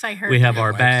time. Wipes, I heard. We have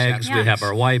our Wipes, bags. yeah. We have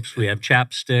our wipes. We have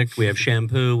chapstick. We have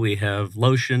shampoo. We have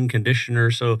lotion,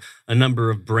 conditioner. So a number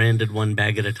of branded one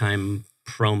bag at a time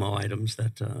promo items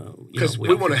that because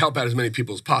we want to help out as many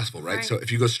people as possible, right? Right. So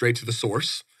if you go straight to the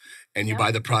source and you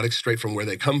buy the products straight from where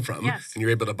they come from, Yes. and you're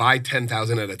able to buy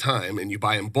 10,000 at a time, and you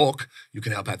buy in bulk, you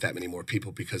can help out that many more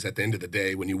people. Because at the end of the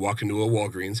day, when you walk into a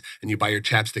Walgreens and you buy your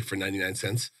chapstick for 99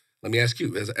 cents, let me ask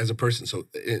you as a person. So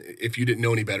if you didn't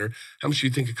know any better, how much do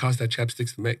you think it cost that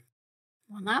chapsticks to make?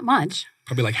 Well, not much.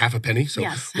 Probably like half a penny. So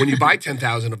Yes. when you buy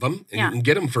 10,000 of them and Yeah. you can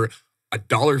get them for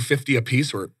 $1.50 a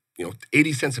piece, or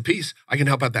 80 cents a piece, I can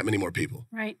help out that many more people.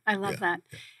 Right. I love Yeah.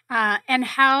 that. And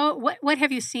what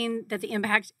have you seen that the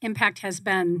impact has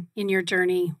been in your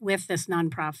journey with this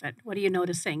nonprofit? What are you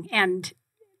noticing? And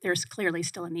there's clearly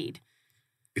still a need.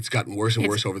 It's gotten worse and It's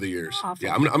worse over the years. awful.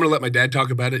 Yeah, I'm going to let my dad talk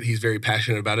about it. He's very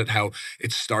passionate about it, how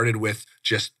it started with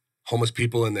just homeless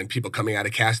people and then people coming out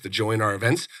of cast to join our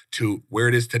events to where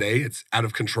it is today. It's out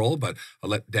of control, but I'll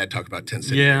let Dad talk about Tent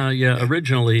City. Yeah.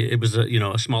 Originally, it was a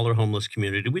smaller homeless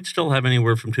community. We'd still have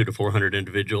anywhere from 200 to 400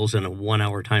 individuals in a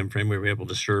 1-hour time frame we were able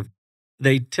to serve.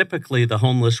 The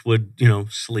homeless would,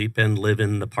 sleep and live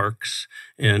in the parks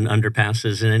and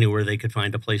underpasses and anywhere they could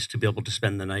find a place to be able to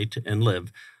spend the night and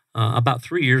live. About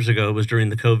 3 years ago, it was during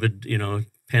the COVID,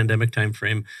 pandemic time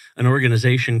frame, an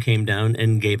organization came down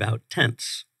and gave out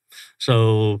tents.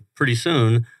 So pretty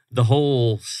soon, the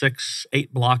whole 6-8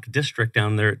 block district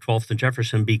down there at 12th and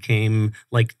Jefferson became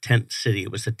like Tent City.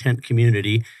 It was a tent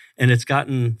community, and it's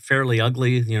gotten fairly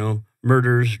ugly,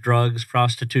 murders, drugs,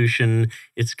 prostitution.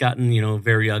 It's gotten,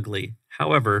 very ugly.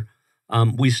 However,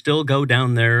 we still go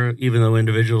down there, even though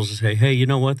individuals say, hey, you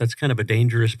know what, that's kind of a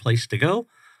dangerous place to go.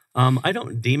 I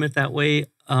don't deem it that way.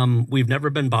 We've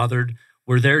never been bothered.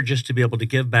 We're there just to be able to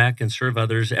give back and serve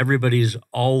others. Everybody's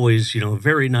always,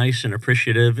 very nice and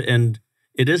appreciative. And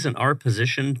it isn't our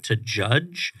position to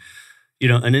judge,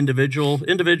 an individual.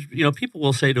 People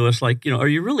will say to us like, are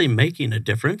you really making a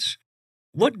difference?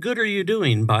 What good are you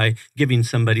doing by giving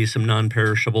somebody some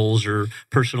non-perishables or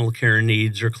personal care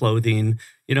needs or clothing?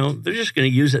 They're just going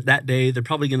to use it that day. They're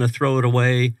probably going to throw it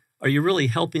away. Are you really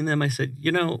helping them? I said,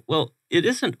 well, it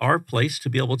isn't our place to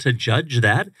be able to judge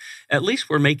that. At least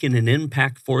we're making an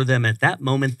impact for them at that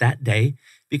moment, that day.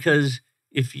 Because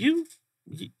if you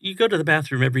go to the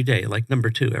bathroom every day, like number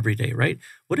 2 every day, right?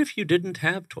 What if you didn't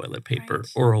have toilet paper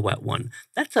Right. or a wet one?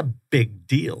 That's a big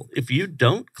deal. If you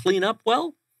don't clean up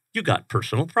well, you got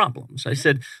personal problems. I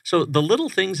said, so the little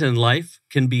things in life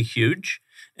can be huge.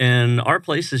 And our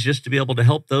place is just to be able to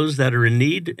help those that are in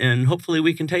need. And hopefully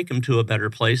we can take them to a better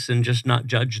place and just not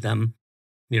judge them.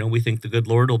 We think the good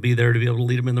Lord will be there to be able to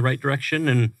lead them in the right direction.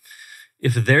 And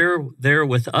if they're there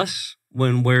with us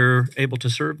when we're able to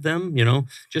serve them,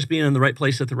 just being in the right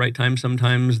place at the right time,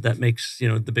 sometimes that makes,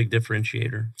 the big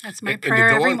differentiator. That's my And prayer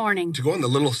to go every on- morning. To go on the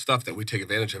little stuff that we take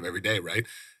advantage of every day, right?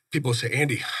 People say,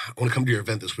 Andy, I want to come to your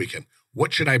event this weekend.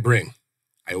 What should I bring?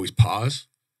 I always pause,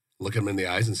 look them in the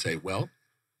eyes and say, well,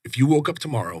 if you woke up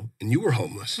tomorrow and you were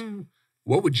homeless,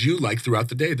 what would you like throughout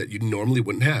the day that you normally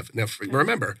wouldn't have? Now,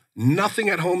 remember, nothing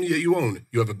at home that you own.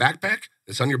 You have a backpack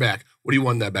that's on your back. What do you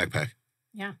want in that backpack?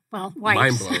 Yeah. Well,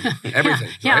 wipes. Mind blown. Everything.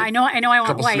 Yeah. right? I know. I A want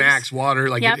couple wipes. snacks, water.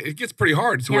 Like Yep. it gets pretty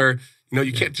hard to where,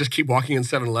 you can't just keep walking in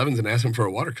 7-Elevens and asking for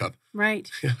a water cup. Right.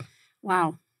 Yeah.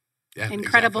 Wow. Yeah,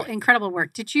 Incredible, exactly. incredible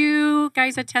work. Did you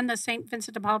guys attend the St.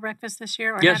 Vincent de Paul breakfast this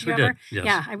year? Or Yes, have you we ever? did. Yes.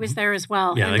 Yeah, I was there as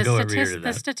well. Yeah, and I the go every year to the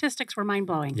that. statistics were mind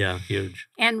blowing. Yeah, huge.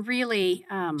 And really,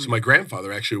 So my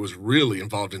grandfather actually was really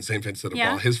involved in St. Vincent de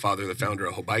Paul. Yeah. His father, the founder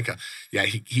of Hobaica,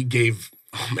 he gave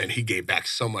back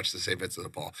so much to St. Vincent de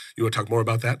Paul. You want to talk more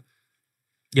about that?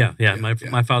 Yeah. Yeah.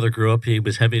 My father grew up. He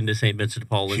was heavy into St. Vincent de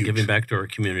Paul and Huge. giving back to our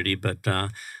community. But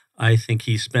I think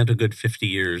he spent a good 50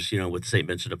 years, with the St.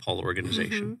 Vincent de Paul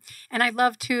organization. and I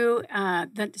love too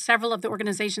that several of the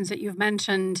organizations that you've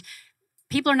mentioned,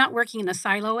 people are not working in a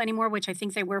silo anymore, which I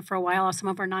think they were for a while. Some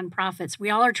of our nonprofits, we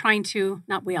all are trying to,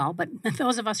 not we all, but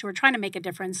those of us who are trying to make a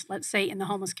difference, let's say in the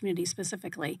homeless community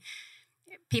specifically.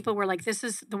 people were like, this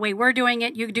is the way we're doing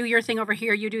it. You do your thing over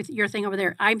here. You do your thing over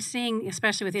there. I'm seeing,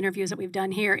 especially with interviews that we've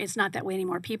done here, it's not that way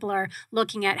anymore. People are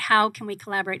looking at how can we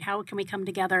collaborate? How can we come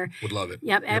together? Would love it.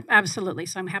 Yep. Absolutely.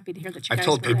 So I'm happy to hear that you guys I've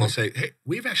told were people, there. say, hey,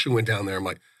 we've actually went down there. I'm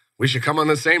like, we should come on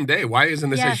the same day. Why isn't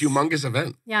this a humongous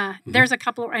event? Yeah. There's a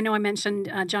couple, I know I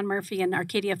mentioned John Murphy and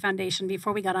Arcadia Foundation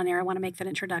before we got on air. I want to make that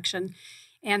introduction.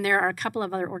 And there are a couple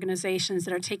of other organizations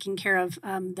that are taking care of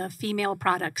the female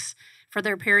products for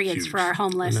their periods for our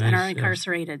homeless and our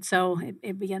incarcerated. So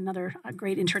it'd be another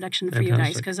great introduction for you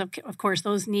guys because, of course,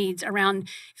 those needs around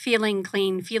feeling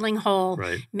clean, feeling whole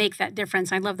make that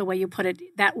difference. I love the way you put it.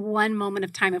 That one moment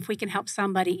of time, if we can help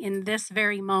somebody in this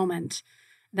very moment,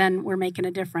 then we're making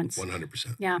a difference.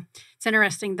 100%. Yeah. It's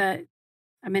interesting that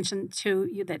I mentioned to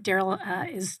you that Daryl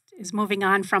is moving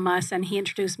on from us, and he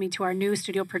introduced me to our new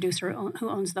studio producer who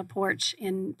owns The Porch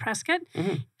in Prescott.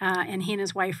 And he and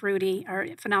his wife, Rudy, are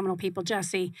phenomenal people,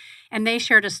 Jesse. And they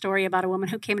shared a story about a woman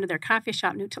who came into their coffee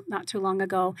shop not too long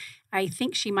ago. I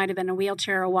think she might have been a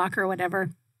wheelchair or a walker or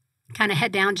whatever, kind of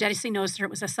head down. Jesse knows her.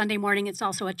 It was a Sunday morning. It's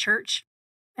also a church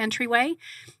entryway,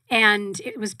 and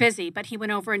it was busy, but he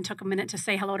went over and took a minute to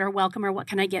say hello to her, welcome her, what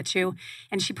can I get you?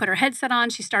 And she put her headset on,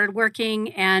 she started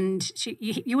working, and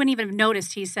you wouldn't even have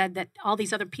noticed, he said, that all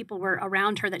these other people were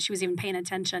around her, that she was even paying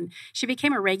attention. She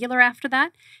became a regular after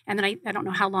that, and then I don't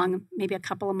know how long, maybe a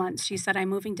couple of months, she said, I'm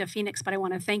moving to Phoenix, but I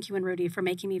want to thank you and Rudy for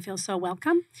making me feel so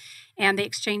welcome. And they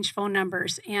exchanged phone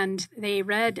numbers, and they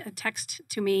read a text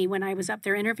to me when I was up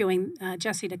there interviewing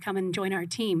Jesse to come and join our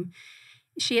team.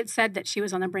 She had said that she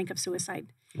was on the brink of suicide.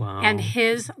 Wow. And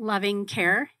his loving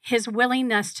care, his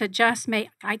willingness to just make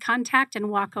eye contact and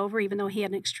walk over, even though he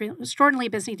had an extraordinarily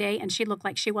busy day and she looked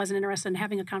like she wasn't interested in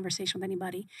having a conversation with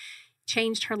anybody,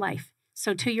 changed her life.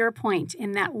 So to your point,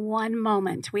 in that one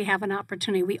moment, we have an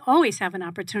opportunity. We always have an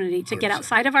opportunity to 100%. Get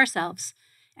outside of ourselves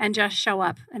and just show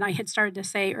up. And I had started to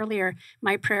say earlier,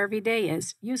 my prayer every day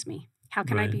is, use me. How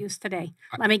can I be used today?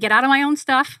 Let me get out of my own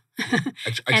stuff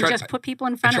and just put people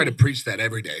in front of me. I try to preach that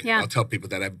every day. Yeah. I'll tell people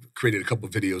that I've created a couple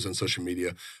of videos on social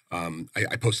media.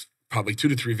 I post probably 2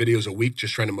 to 3 videos a week,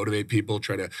 just trying to motivate people,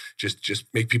 try to just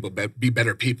make people be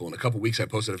better people. In a couple of weeks, I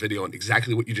posted a video on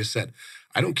exactly what you just said.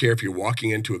 I don't care if you're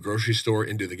walking into a grocery store,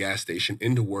 into the gas station,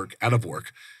 into work, out of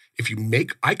work. If you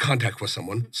make eye contact with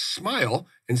someone, smile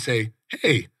and say,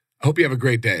 hey, I hope you have a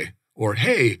great day. Or,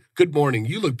 hey, good morning.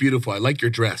 You look beautiful. I like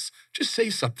your dress. Just say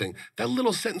something. That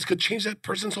little sentence could change that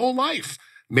person's whole life.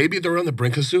 Maybe they're on the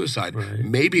brink of suicide. Right.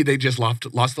 Maybe they just lost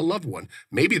a loved one.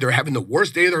 Maybe they're having the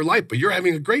worst day of their life, but you're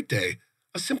having a great day.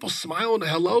 A simple smile and a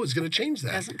hello is going to change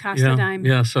that. Doesn't cost a dime.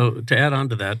 Yeah, so to add on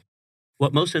to that,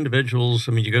 what most individuals,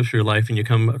 I mean, you go through your life and you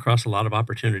come across a lot of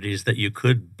opportunities that you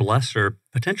could bless or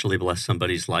potentially bless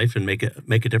somebody's life and make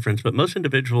a difference. But most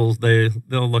individuals, they'll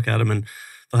look at them and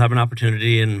they'll have an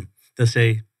opportunity and they'll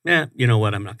say, yeah, you know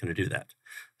what, I'm not going to do that.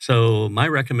 So my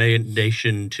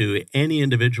recommendation to any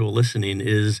individual listening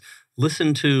is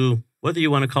listen to, whether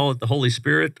you want to call it the Holy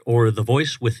Spirit or the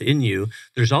voice within you,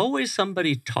 there's always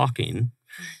somebody talking,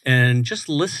 and just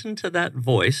listen to that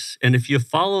voice. And if you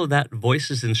follow that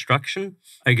voice's instruction,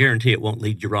 I guarantee it won't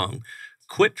lead you wrong.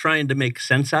 Quit trying to make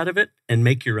sense out of it and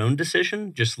make your own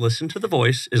decision. Just listen to the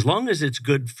voice. As long as it's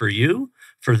good for you,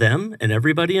 for them, and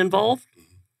everybody involved,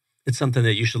 it's something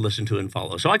that you should listen to and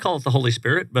follow. So I call it the Holy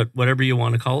Spirit, but whatever you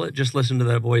want to call it, just listen to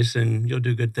that voice and you'll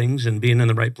do good things. And being in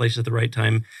the right place at the right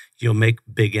time, you'll make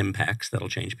big impacts that'll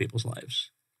change people's lives.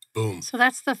 Boom. So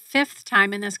that's the 5th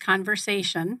time in this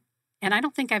conversation. And I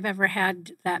don't think I've ever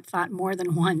had that thought more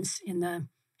than once in the,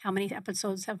 how many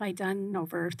episodes have I done?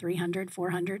 Over 300,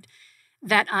 400.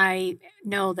 That I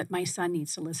know that my son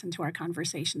needs to listen to our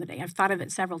conversation today. I've thought of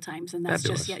it several times, and that's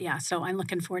Fabulous. just, yeah. So I'm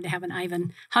looking forward to having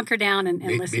Ivan hunker down and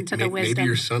listen to the wisdom. Maybe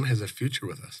your son has a future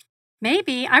with us.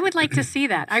 Maybe. I would like to see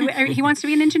that. He wants to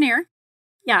be an engineer.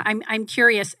 Yeah, I'm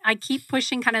curious. I keep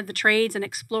pushing kind of the trades and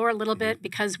explore a little bit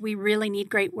because we really need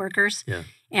great workers. Yeah.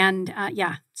 And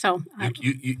so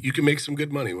you can make some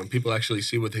good money when people actually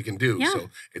see what they can do. Yeah. So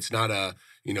it's not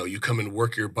you come and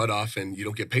work your butt off and you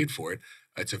don't get paid for it.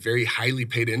 It's a very highly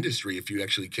paid industry if you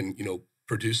actually can,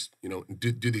 produce,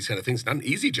 do these kind of things. Not an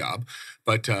easy job,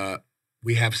 but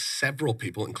we have several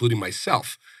people, including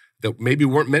myself, that maybe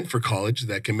weren't meant for college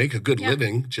that can make a good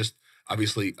living, just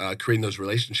obviously creating those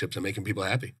relationships and making people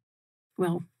happy.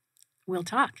 Well, we'll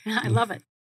talk. I love it.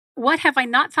 What have I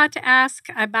not thought to ask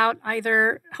about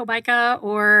either Hobaica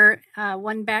or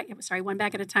one bag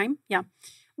at a time? Yeah.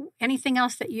 anything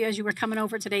else that you, as you were coming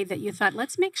over today, that you thought,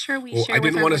 let's make sure we Well, share I with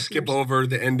didn't our want to listeners? skip over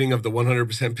the ending of the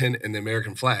 100% pin and the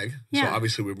American flag. Yeah. So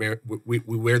obviously we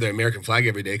wear the American flag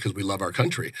every day because we love our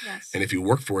country. Yes. And if you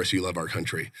work for us, you love our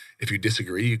country. If you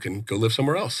disagree, you can go live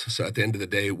somewhere else. So at the end of the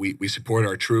day, we support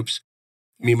our troops.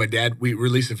 Me and my dad, we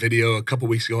released a video a couple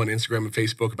weeks ago on Instagram and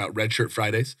Facebook about Red Shirt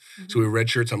Fridays. So we wear red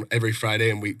shirts on every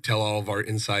Friday, and we tell all of our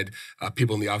inside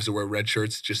people in the office to wear red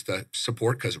shirts just to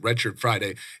support, because Red Shirt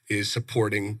Friday is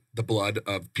supporting the blood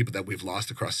of people that we've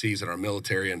lost across seas in our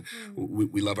military, and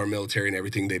we love our military and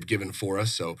everything they've given for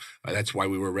us. So that's why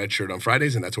we wear red shirt on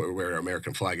Fridays, and that's why we wear our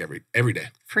American flag every day.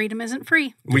 Freedom isn't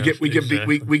free. We Yes, we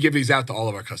give these out to all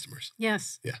of our customers.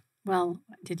 Yes. Yeah. Well,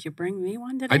 did you bring me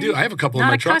one today? I do. I have a couple in Not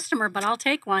my a truck. customer, but I'll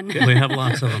take one. We have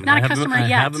lots of them. Not a I have customer them,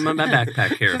 yet. I have them in my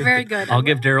backpack here. Very good. I'll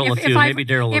give Daryl a few. Maybe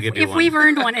Daryl will if, give you if one. we've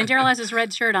earned one, and Daryl has his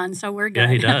red shirt on, so we're good.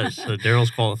 Yeah, he does. So Daryl's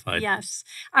qualified. Yes.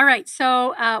 All right.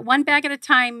 So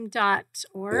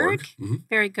onebagatatime.org. Mm-hmm.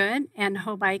 Very good. And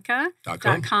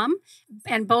Hobaica.com.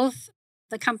 And both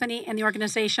the company and the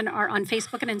organization are on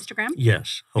Facebook and Instagram.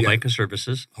 Yes, Hobaica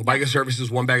Services. Hobaica Services,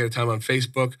 one bag at a time on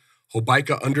Facebook.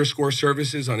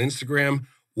 Hobaica_services on Instagram.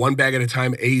 One bag at a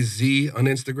time AZ on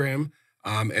Instagram.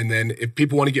 And then if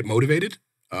people want to get motivated,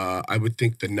 I would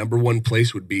think the number one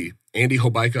place would be Andy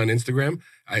Hobaica on Instagram.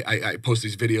 I post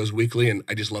these videos weekly, and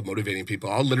I just love motivating people.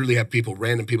 I'll literally have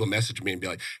random people message me and be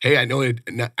like, hey, I know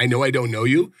I don't know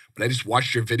you, but I just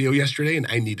watched your video yesterday and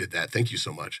I needed that. Thank you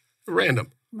so much.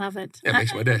 Random. Love it. Yeah, it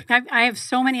makes my day. I have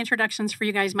so many introductions for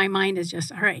you guys. My mind is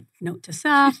just, all right, note to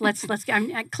self. Let's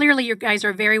clearly you guys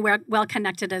are very well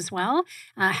connected as well.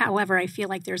 However, I feel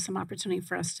like there's some opportunity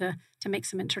for us to make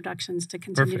some introductions to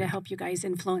continue to help you guys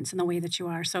influence in the way that you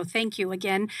are. So thank you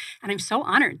again. And I'm so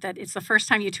honored that it's the first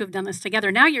time you two have done this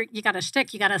together. Now you got to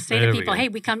stick. You got to say to people, hey,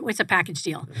 it's a package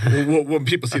deal. When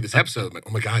people see this episode, I'm like,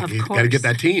 oh my God, you got to get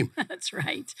that team. That's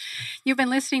right. You've been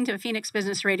listening to Phoenix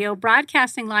Business Radio,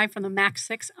 broadcasting live from the Max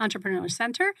 6 Entrepreneur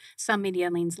Center. Some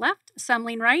media leans left, some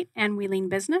lean right, and we lean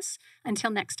business. Until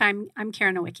next time, I'm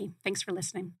Karen Nowicki. Thanks for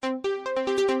listening.